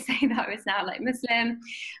certificate to say that I was now like Muslim.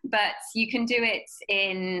 But you can do it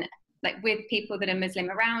in like with people that are Muslim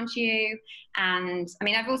around you. And I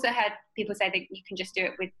mean, I've also heard people say that you can just do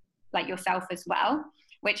it with like yourself as well,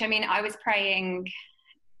 which I mean, I was praying,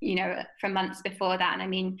 you know, for months before that. And I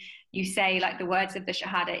mean, you say like the words of the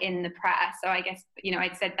Shahada in the prayer. So I guess, you know,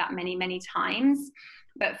 I'd said that many, many times.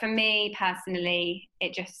 But for me personally,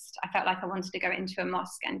 I felt like I wanted to go into a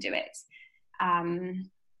mosque and do it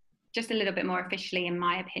just a little bit more officially, in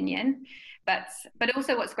my opinion. But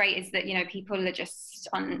also what's great is that, you know, people are just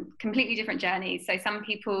on completely different journeys. So some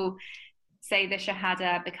people say the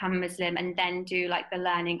Shahada, become Muslim, and then do like the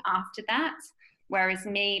learning after that. Whereas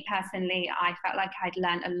me personally, I felt like I'd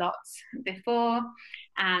learned a lot before,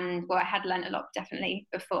 and well, I had learned a lot definitely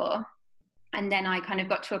before. And then I kind of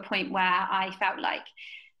got to a point where I felt like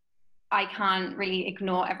I can't really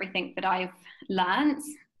ignore everything that I've learned.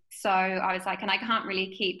 So I was like, and I can't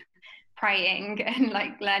really keep praying and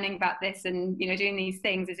like learning about this and, you know, doing these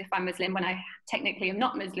things as if I'm Muslim when I technically am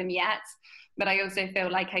not Muslim yet. But I also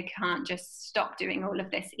feel like I can't just stop doing all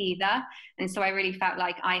of this either. And so I really felt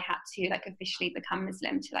like I had to like officially become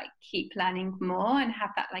Muslim to like keep learning more and have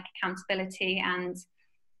that like accountability. And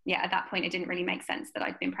yeah, at that point, it didn't really make sense that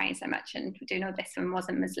I'd been praying so much and doing all this and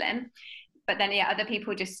wasn't Muslim. But then, yeah, other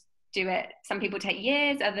people just do it. Some people take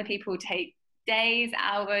years, other people take days,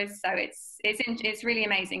 hours. So it's really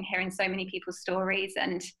amazing hearing so many people's stories.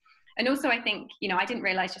 And also I think, you know, I didn't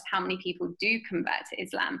realize just how many people do convert to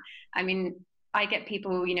Islam. I mean, I get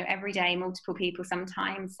people, you know, every day, multiple people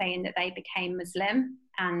sometimes saying that they became Muslim,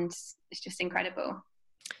 and it's just incredible.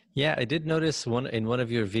 Yeah, I did notice in one of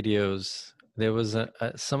your videos, there was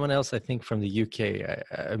someone else, I think from the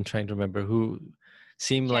UK. I'm trying to remember who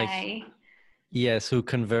seemed Jay. like, yes, who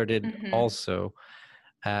converted also.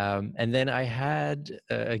 And then I had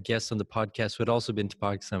a guest on the podcast who had also been to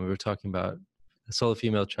Pakistan. We were talking about a solo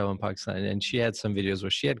female travel in Pakistan, and she had some videos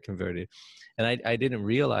where she had converted. And I didn't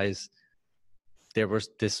realize there was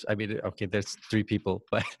this, I mean, okay, there's 3 people,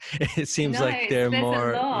 but it seems like there's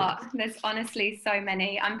more. A lot. There's honestly so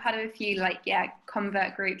many. I'm part of a few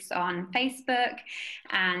convert groups on Facebook.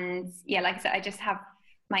 And yeah, like I said, I just have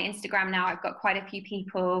my Instagram now. I've got quite a few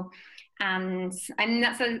people. And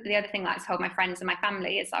that's the other thing that I told my friends and my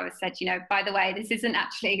family is I was said, you know, by the way, this isn't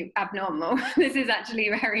actually abnormal. This is actually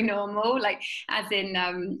very normal, like as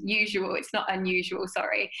in usual. It's not unusual,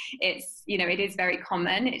 sorry. It's, you know, it is very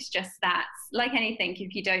common. It's just that, like anything,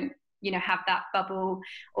 if you don't, you know, have that bubble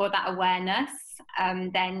or that awareness,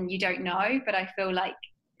 then you don't know. But I feel like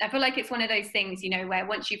it's one of those things, you know, where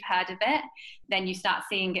once you've heard of it, then you start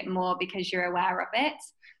seeing it more because you're aware of it.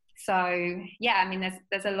 So yeah, I mean,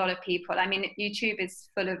 there's a lot of people. I mean, YouTube is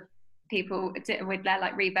full of people with their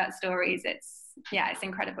like revert stories. It's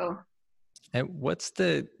incredible. And what's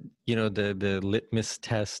the, you know, the litmus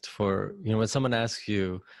test for, you know, when someone asks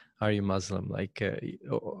you, are you Muslim? Like,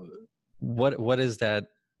 what is that?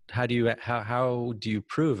 How do you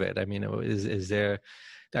prove it? I mean, is there?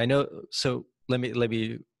 I know. So let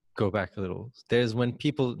me go back a little. There's when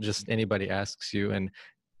anybody asks you, and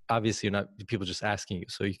obviously you're not people just asking you,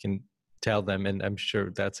 so you can tell them, and I'm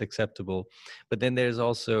sure that's acceptable. But then there's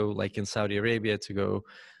also like in Saudi Arabia, to go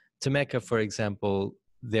to Mecca, for example,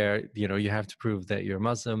 there, you know, you have to prove that you're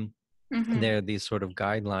Muslim. And there are these sort of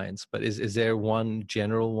guidelines, but is there one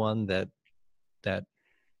general one that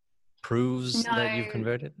proves that you've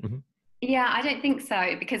converted? Yeah, I don't think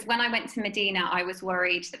so, because when I went to Medina, I was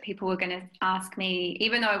worried that people were going to ask me,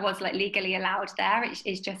 even though I was like legally allowed there,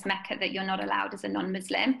 it's just Mecca that you're not allowed as a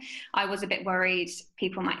non-Muslim. I was a bit worried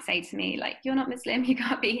people might say to me, like, you're not Muslim, you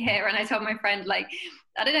can't be here. And I told my friend, like,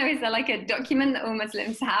 I don't know, is there like a document that all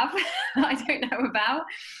Muslims have that I don't know about?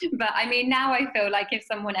 But I mean, now I feel like if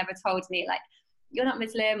someone ever told me, like, you're not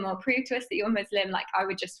Muslim, or prove to us that you're Muslim, like I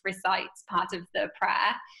would just recite part of the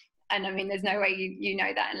prayer. And I mean, there's no way you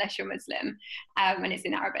know that unless you're Muslim, and it's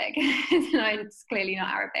in Arabic. It's clearly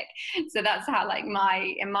not Arabic. So that's how, like, in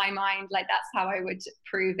my mind, like that's how I would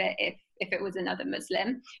prove it if it was another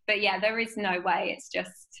Muslim. But yeah, there is no way. It's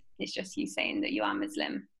just you saying that you are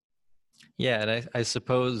Muslim. Yeah, and I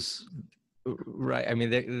suppose, right? I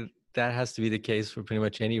mean, that has to be the case for pretty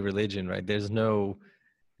much any religion, right? There's no,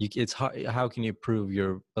 it's hard. How can you prove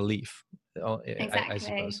your belief? Exactly. I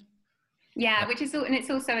suppose. Yeah, and it's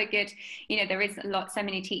also a good, you know, there is so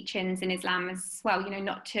many teachings in Islam as well, you know,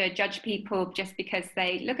 not to judge people just because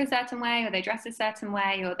they look a certain way or they dress a certain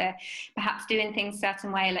way or they're perhaps doing things a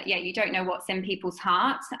certain way. Like, yeah, you don't know what's in people's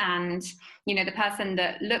hearts. And, you know, the person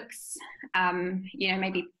that looks, you know,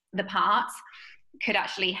 maybe the part could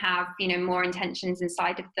actually have, you know, more intentions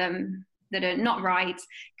inside of them that are not right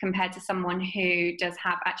compared to someone who does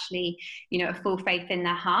have actually, you know, a full faith in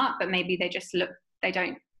their heart, but maybe they just they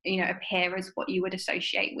don't appear as what you would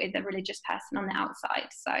associate with a religious person on the outside.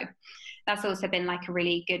 So that's also been like a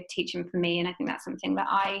really good teaching for me. And I think that's something that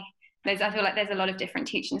I feel like there's a lot of different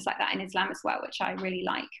teachings like that in Islam as well, which I really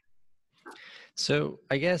like. So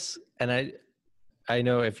I guess, and I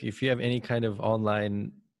know if you have any kind of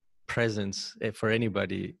online presence for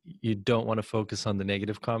anybody, you don't want to focus on the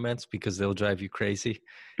negative comments because they'll drive you crazy.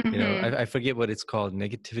 Mm-hmm. I forget what it's called,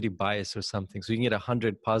 negativity bias or something. So you can get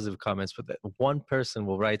 100 positive comments, but that one person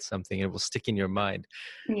will write something and it will stick in your mind,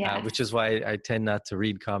 Yes. which is why I tend not to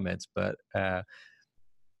read comments. But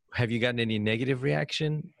have you gotten any negative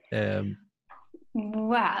reaction?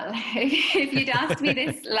 Well, if you'd asked me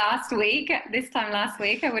this time last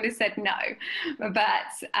week, I would have said no.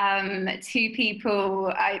 But two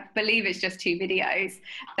people, I believe it's just two videos,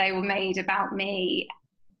 they were made about me.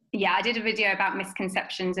 Yeah, I did a video about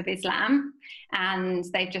misconceptions of Islam, and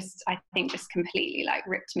they've just completely like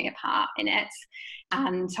ripped me apart in it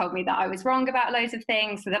and told me that I was wrong about loads of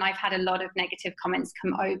things. So then I've had a lot of negative comments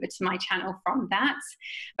come over to my channel from that.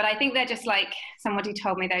 But I think they're just like, somebody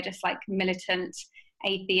told me they're just like militant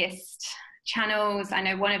atheist channels. I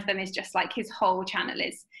know one of them is just like, his whole channel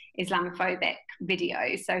is Islamophobic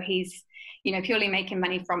videos. So he's, purely making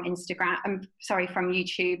money from from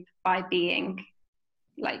YouTube by being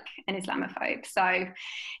like an Islamophobe. So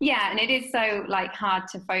yeah, and it is so like hard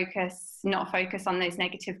to not focus on those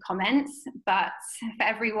negative comments. But for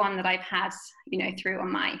everyone that I've had, through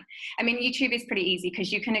on YouTube is pretty easy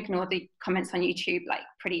because you can ignore the comments on YouTube like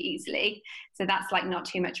pretty easily. So that's like not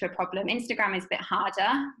too much of a problem. Instagram is a bit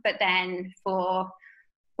harder, but then for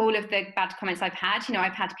all of the bad comments I've had,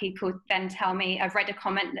 I've had people then tell me, I've read a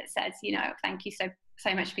comment that says, thank you so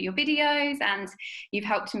much for your videos, and you've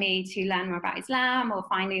helped me to learn more about Islam, or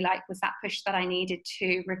finally like was that push that I needed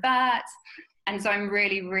to revert. And so I'm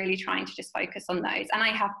really, really trying to just focus on those. And I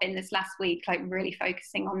have been this last week, like really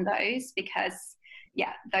focusing on those because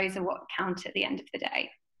those are what count at the end of the day.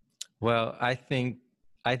 Well, I think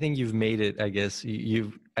you've made it, I guess.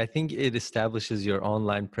 I think it establishes your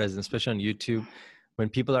online presence, especially on YouTube, when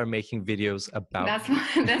people are making videos about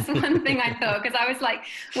that's one thing I thought, because I was like,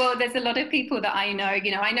 well, there's a lot of people that I know,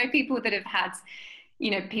 I know people that have had,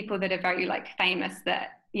 people that are very like famous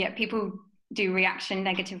that, people do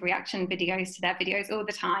negative reaction videos to their videos all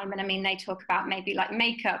the time. And they talk about maybe like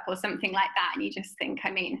makeup or something like that. And you just think,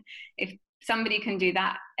 if somebody can do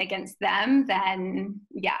that against them, then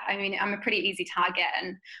I'm a pretty easy target.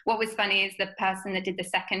 And what was funny is the person that did the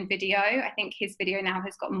second video, I think his video now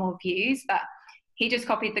has got more views, but he just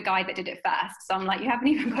copied the guy that did it first. So I'm like, you haven't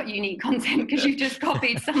even got unique content because you've just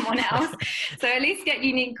copied someone else. So at least get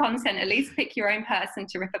unique content, at least pick your own person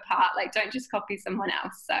to rip apart. Like, don't just copy someone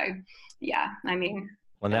else. So yeah,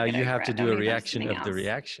 well, now you have to do a reaction of the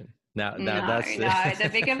reaction. Now that's the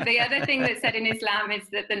other thing that's said in Islam is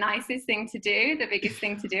that the nicest thing to do, the biggest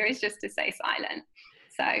thing to do, is just to stay silent.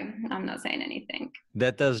 So I'm not saying anything.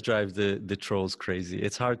 That does drive the trolls crazy.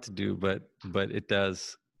 It's hard to do, but it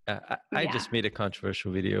does. I just made a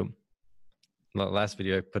controversial video. The last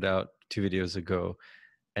video I put out 2 videos ago,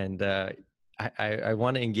 and I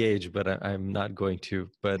want to engage, but I'm not going to.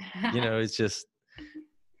 But it's just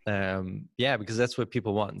because that's what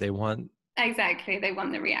people want. They want exactly. They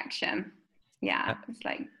want the reaction. Yeah, it's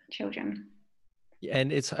like children.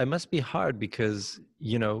 And it must be hard because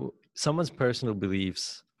someone's personal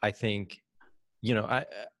beliefs. I think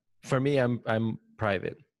for me, I'm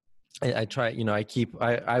private. I try,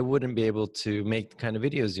 I wouldn't be able to make the kind of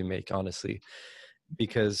videos you make, honestly,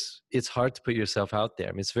 because it's hard to put yourself out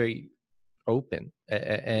there. It's very open.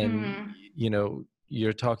 And,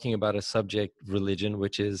 you're talking about a subject, religion,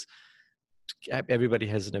 which is everybody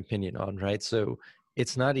has an opinion on, right? So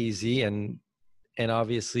it's not easy. And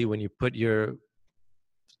obviously when you put your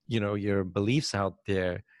beliefs out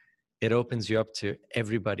there, it opens you up to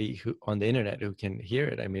everybody who on the internet who can hear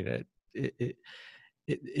it.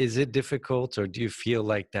 Is it difficult, or do you feel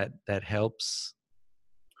like that helps?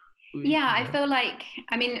 Yeah, I feel like,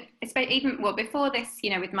 even before this,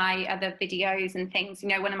 with my other videos and things,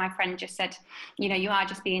 one of my friends just said, you are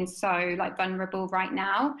just being so like vulnerable right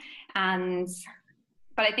now.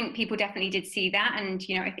 But I think people definitely did see that. And,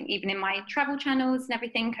 I think even in my travel channels and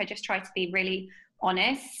everything, I just try to be really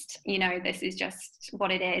honest. This is just what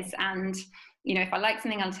it is. And if I like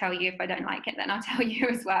something, I'll tell you. If I don't like it, then I'll tell you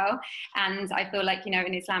as well. And I feel like,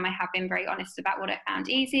 in Islam, I have been very honest about what I found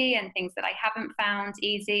easy and things that I haven't found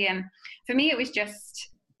easy. And for me, it was just,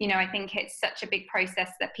 I think it's such a big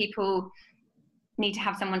process that people, need to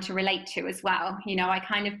have someone to relate to as well. You know, I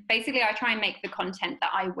try and make the content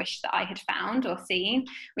that I wish that I had found or seen,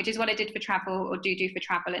 which is what I did for travel, or do for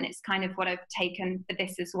travel. And it's kind of what I've taken for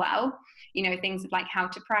this as well. You know, things like how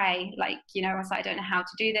to pray, like, you know, I was like, I don't know how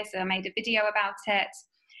to do this. So I made a video about it.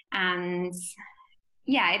 And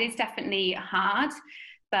yeah, it is definitely hard.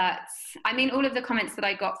 But I mean, all of the comments that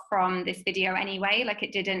I got from this video anyway, like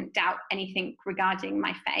it didn't doubt anything regarding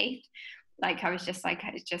my faith. Like I was just like,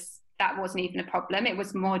 that wasn't even a problem. It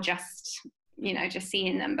was more just, you know, just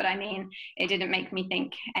seeing them. But I mean, it didn't make me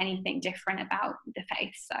think anything different about the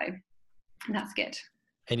faith. So that's good.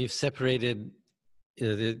 And you've separated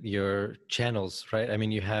your channels, right? I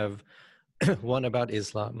mean, you have one about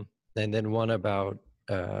Islam and then one about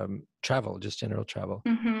travel, just general travel.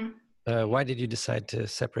 Mm-hmm. Why did you decide to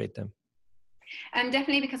separate them?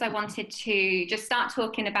 Definitely because I wanted to just start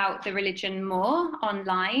talking about the religion more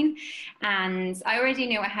online. And I already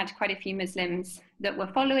knew I had quite a few Muslims that were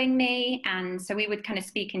following me. And so we would kind of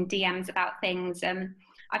speak in DMs about things.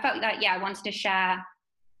 I felt like, I wanted to share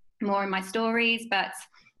more in my stories. But,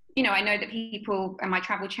 you know, I know that people on my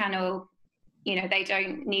travel channel, you know, they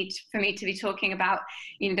don't need for me to be talking about,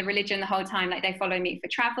 you know, the religion the whole time. Like they follow me for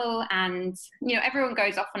travel, and, you know, everyone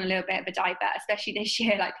goes off on a little bit of a divert, especially this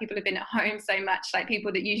year. Like people have been at home so much, like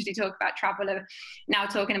people that usually talk about travel are now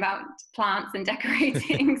talking about plants and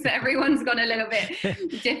decorating. So everyone's gone a little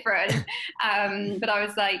bit different. But I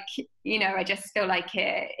was like, you know, I just feel like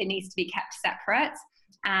it needs to be kept separate.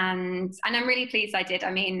 And I'm really pleased I did.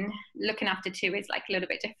 I mean, looking after two is like a little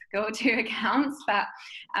bit difficult, two accounts, but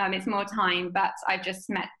it's more time. But I've just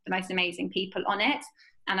met the most amazing people on it,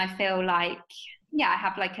 and I feel like, I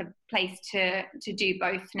have like a place to do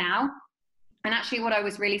both now. And actually what I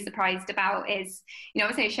was really surprised about is, you know,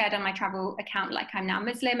 obviously I shared on my travel account, like I'm now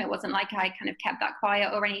Muslim. It wasn't like I kind of kept that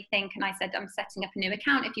quiet or anything. And I said, I'm setting up a new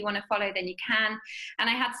account. If you want to follow, then you can. And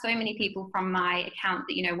I had so many people from my account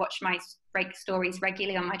that, you know, watch my stories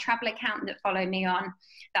regularly on my travel account that follow me on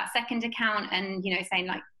that second account, and, you know, saying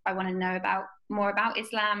like, I want to know more about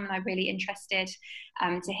Islam, and I'm really interested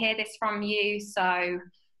to hear this from you. So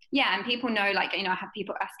yeah, and people know, like, you know, I have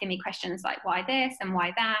people asking me questions like, why this and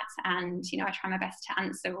why that? And, you know, I try my best to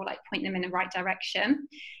answer or like point them in the right direction.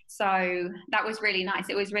 So that was really nice.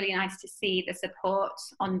 It was really nice to see the support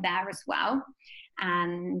on there as well.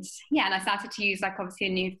 And yeah, and I started to use like obviously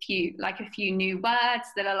a few new words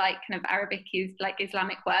that are like kind of Arabic is like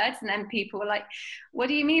Islamic words. And then people were like, what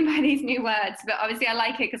do you mean by these new words? But obviously I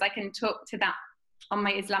like it because I can talk to that on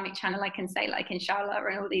my Islamic channel. I can say like inshallah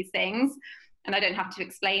and all these things. And I don't have to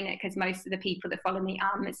explain it because most of the people that follow me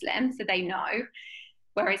are Muslim, so they know.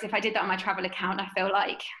 Whereas if I did that on my travel account, I feel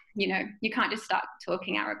like, you know, you can't just start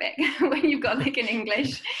talking Arabic when you've got like an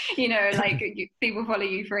English, you know, like people follow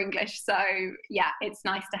you for English. So yeah, it's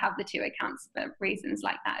nice to have the two accounts for reasons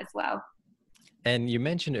like that as well. And you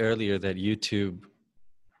mentioned earlier that YouTube,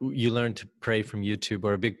 you learned to pray from YouTube,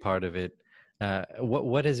 or a big part of it.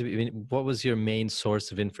 What was your main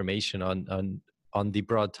source of information on the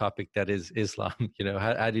broad topic that is Islam? You know,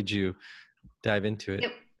 how did you dive into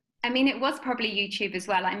it? I mean, it was probably YouTube as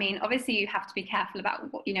well. I mean, obviously you have to be careful about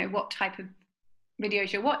what type of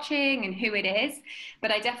videos you're watching and who it is.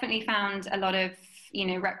 But I definitely found a lot of, you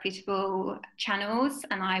know, reputable channels,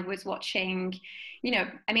 and I was watching, you know,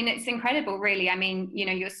 I mean, it's incredible really. I mean, you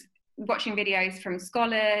know, you're watching videos from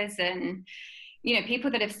scholars and, you know,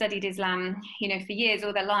 people that have studied Islam, you know, for years,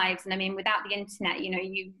 all their lives. And I mean, without the internet, you know,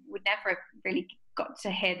 you would never have really got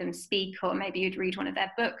to hear them speak, or maybe you'd read one of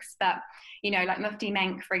their books. But, you know, like Mufti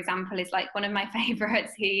Menk, for example, is like one of my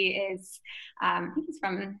favorites. He is, I think he's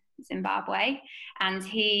from Zimbabwe, and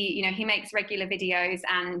he, you know, he makes regular videos,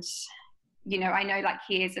 and, you know, I know like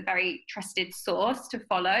he is a very trusted source to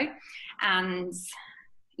follow. And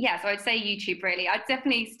yeah, so I'd say YouTube really. I'd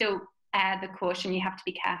definitely still air the caution. You have to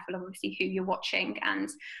be careful, obviously, who you're watching and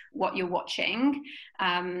what you're watching.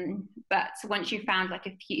 But once you've found like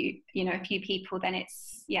a few people, then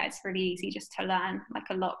it's really easy just to learn like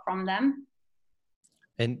a lot from them.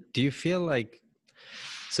 And do you feel like,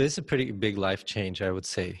 so it's a pretty big life change, I would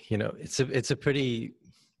say, you know, it's a pretty,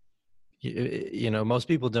 you know, most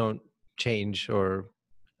people don't change or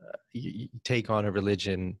take on a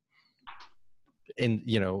religion in,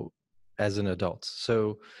 you know, as an adult.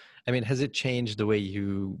 So I mean, has it changed the way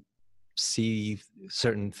you see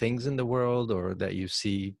certain things in the world, or that you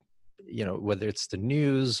see, you know, whether it's the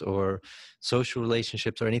news or social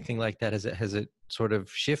relationships or anything like that? Has it sort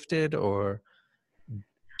of shifted, or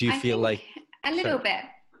do you feel like a little bit?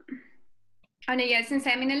 Oh no, yeah, I was gonna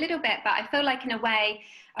say, I mean, a little bit, but I feel like in a way,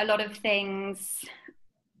 a lot of things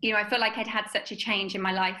I feel like I'd had such a change in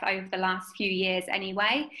my life over the last few years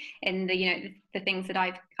anyway, in the things that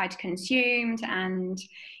I'd consumed, and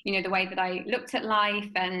the way that I looked at life.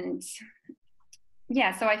 And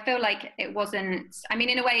yeah, so I feel like it wasn't, I mean,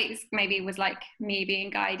 in a way it's maybe it was like me being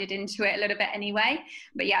guided into it a little bit anyway,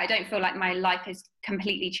 but yeah, I don't feel like my life has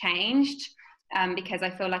completely changed, because I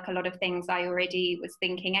feel like a lot of things I already was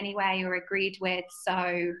thinking anyway or agreed with.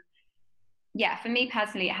 So yeah, for me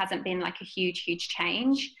personally, it hasn't been like a huge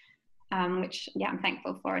change, which yeah, I'm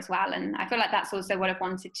thankful for as well. And I feel like that's also what I've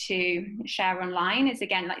wanted to share online is,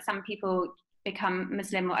 again, like some people become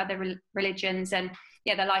Muslim or other religions, and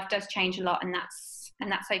yeah, their life does change a lot, and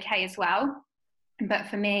that's okay as well. But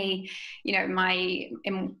for me, my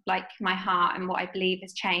heart and what I believe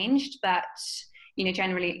has changed, but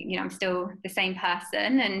generally, I'm still the same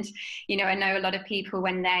person. And, I know a lot of people,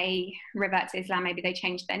 when they revert to Islam, maybe they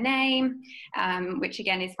change their name, which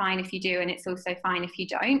again is fine if you do, and it's also fine if you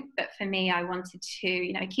don't. But for me, I wanted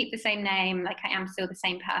to, keep the same name. Like, I am still the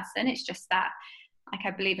same person. It's just that, like,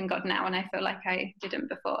 I believe in God now, and I feel like I didn't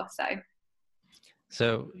before.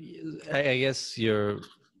 So I guess your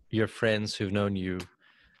friends who've known you,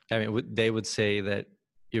 I mean, they would say that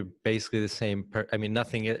you're basically the same. I mean,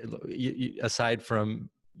 nothing aside from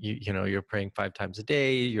you're praying 5 times a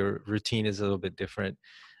day. Your routine is a little bit different,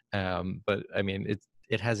 but I mean,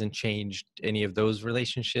 it hasn't changed any of those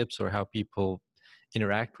relationships or how people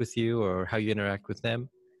interact with you or how you interact with them.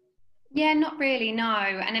 Yeah, not really, no.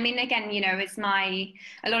 And I mean, again, it's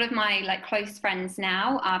a lot of my like close friends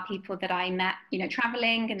now are people that I met,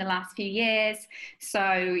 traveling in the last few years. So,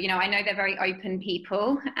 I know they're very open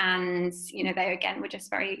people, and, they again were just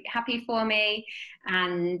very happy for me.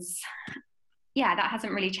 And yeah, that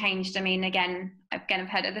hasn't really changed. I mean, I've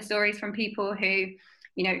heard other stories from people who,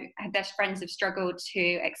 their friends have struggled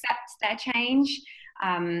to accept their change.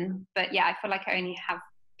 But yeah, I feel like I only have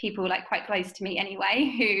people like quite close to me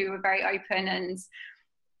anyway who are very open, and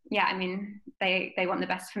yeah, I mean, they want the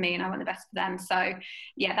best for me and I want the best for them. So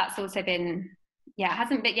yeah, that's also been, yeah, it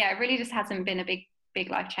hasn't been, yeah, it really just hasn't been a big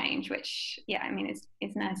life change, which yeah, I mean,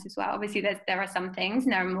 is nice as well. Obviously there are some things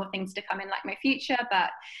and there are more things to come in like my future, but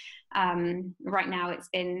right now it's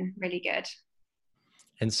been really good.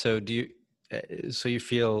 And so so you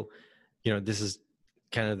feel, this is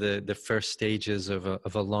kind of the first stages of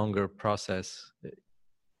a longer process.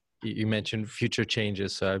 You mentioned future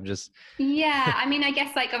changes, so I'm just yeah, I mean, I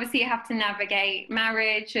guess like obviously you have to navigate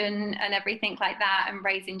marriage and everything like that, and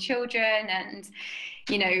raising children, and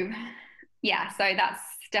yeah, so that's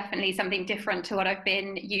definitely something different to what I've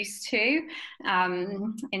been used to,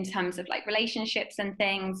 in terms of like relationships and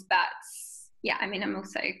things. But yeah, I mean, I'm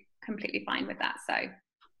also completely fine with that. So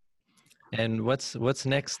And what's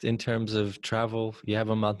next in terms of travel? You have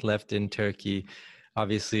a month left in Turkey.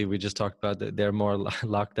 Obviously, we just talked about that there are more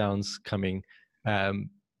lockdowns coming.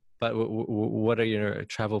 But what are your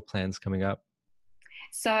travel plans coming up?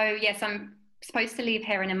 So yes, I'm supposed to leave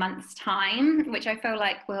here in a month's time, which I feel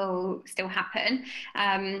like will still happen.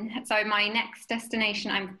 So my next destination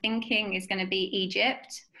I'm thinking is going to be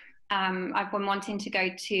Egypt. I've been wanting to go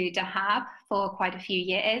to Dahab for quite a few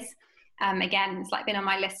years. Again, it's like been on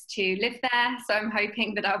my list to live there, so I'm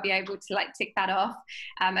hoping that I'll be able to like tick that off.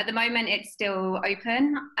 At the moment, it's still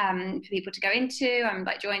open for people to go into. I'm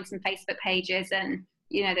like joined some Facebook pages, and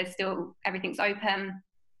there's still everything's open.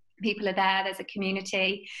 People are there. There's a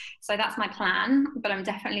community, so that's my plan. But I'm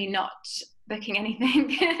definitely not booking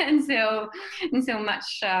anything until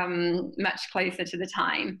much closer to the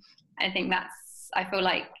time. I think I feel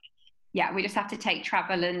like yeah, we just have to take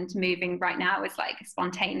travel and moving right now is like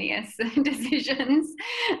spontaneous decisions,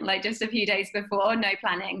 like just a few days before, no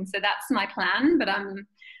planning. So that's my plan, but I'm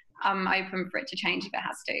open for it to change if it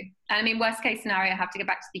has to. And I mean, worst case scenario, I have to go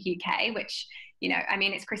back to the UK, which, I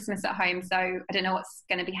mean, it's Christmas at home, so I don't know what's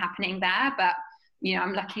going to be happening there, but,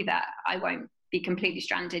 I'm lucky that I won't be completely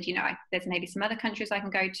stranded. There's maybe some other countries I can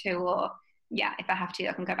go to, or yeah, if I have to,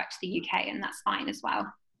 I can go back to the UK, and that's fine as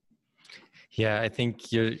well. Yeah, I think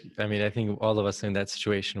I think all of us are in that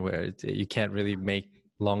situation where you can't really make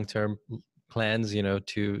long-term plans,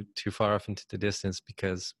 too far off into the distance,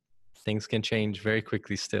 because things can change very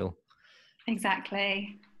quickly still.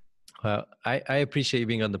 Exactly. Well, I appreciate you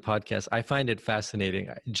being on the podcast. I find it fascinating.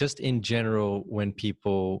 Just in general, when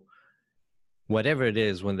people, whatever it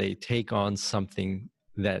is, when they take on something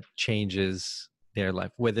that changes their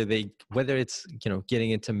life, whether it's,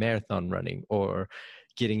 getting into marathon running or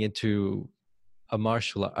getting into a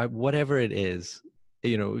martial art, whatever it is,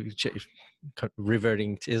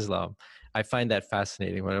 reverting to Islam. I find that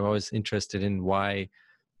fascinating. When I'm always interested in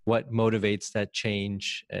what motivates that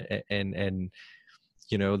change, and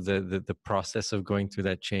the process of going through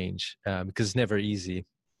that change, because it's never easy.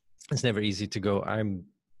 It's never easy to go, I'm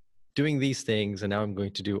doing these things and now I'm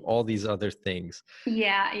going to do all these other things.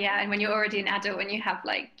 Yeah, yeah. And when you're already an adult, when you have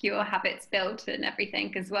like your habits built and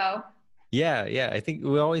everything as well. Yeah. I think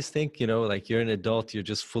we always think, like you're an adult, you're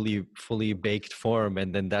just fully baked form,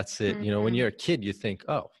 and then that's it. When you're a kid, you think,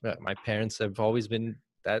 oh, yeah, my parents have always been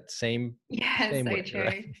that same Yeah, so way, true.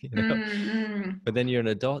 right? But then you're an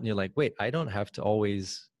adult and you're like, wait, I don't have to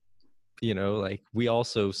always, like we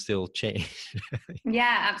also still change.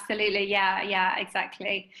 Yeah, absolutely. Yeah,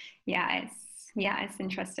 exactly. It's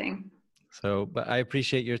interesting. So, but I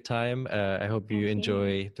appreciate your time. I hope you Thank you.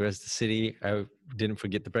 enjoy the rest of the city. I didn't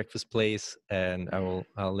forget the breakfast place, and I'll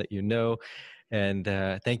let you know. And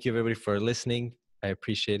thank you everybody for listening. I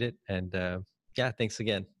appreciate it. And yeah, thanks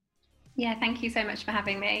again. Yeah, thank you so much for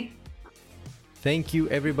having me. Thank you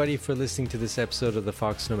everybody for listening to this episode of the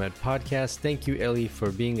Fox Nomad podcast. Thank you, Ellie, for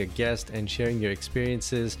being a guest and sharing your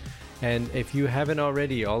experiences. And if you haven't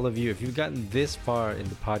already, all of you, if you've gotten this far in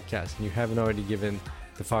the podcast and you haven't already given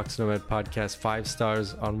the Fox Nomad podcast 5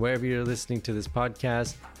 stars on wherever you're listening to this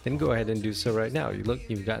podcast, then go ahead and do so right now.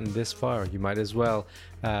 You've gotten this far, you might as well.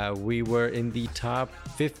 We were in the top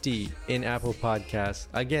 50 in Apple Podcasts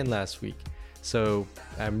again last week. So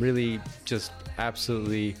I'm really just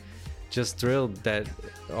absolutely just thrilled that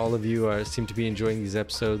all of you seem to be enjoying these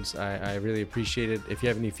episodes. I really appreciate it. If you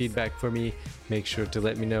have any feedback for me, make sure to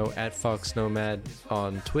let me know at Fox Nomad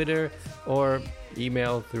on Twitter, or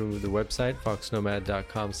email through the website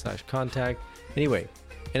foxnomad.com/contact. Anyway,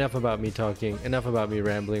 enough about me talking, enough about me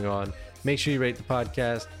rambling on. Make sure you rate the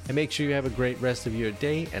podcast and make sure you have a great rest of your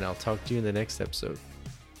day, and I'll talk to you in the next episode.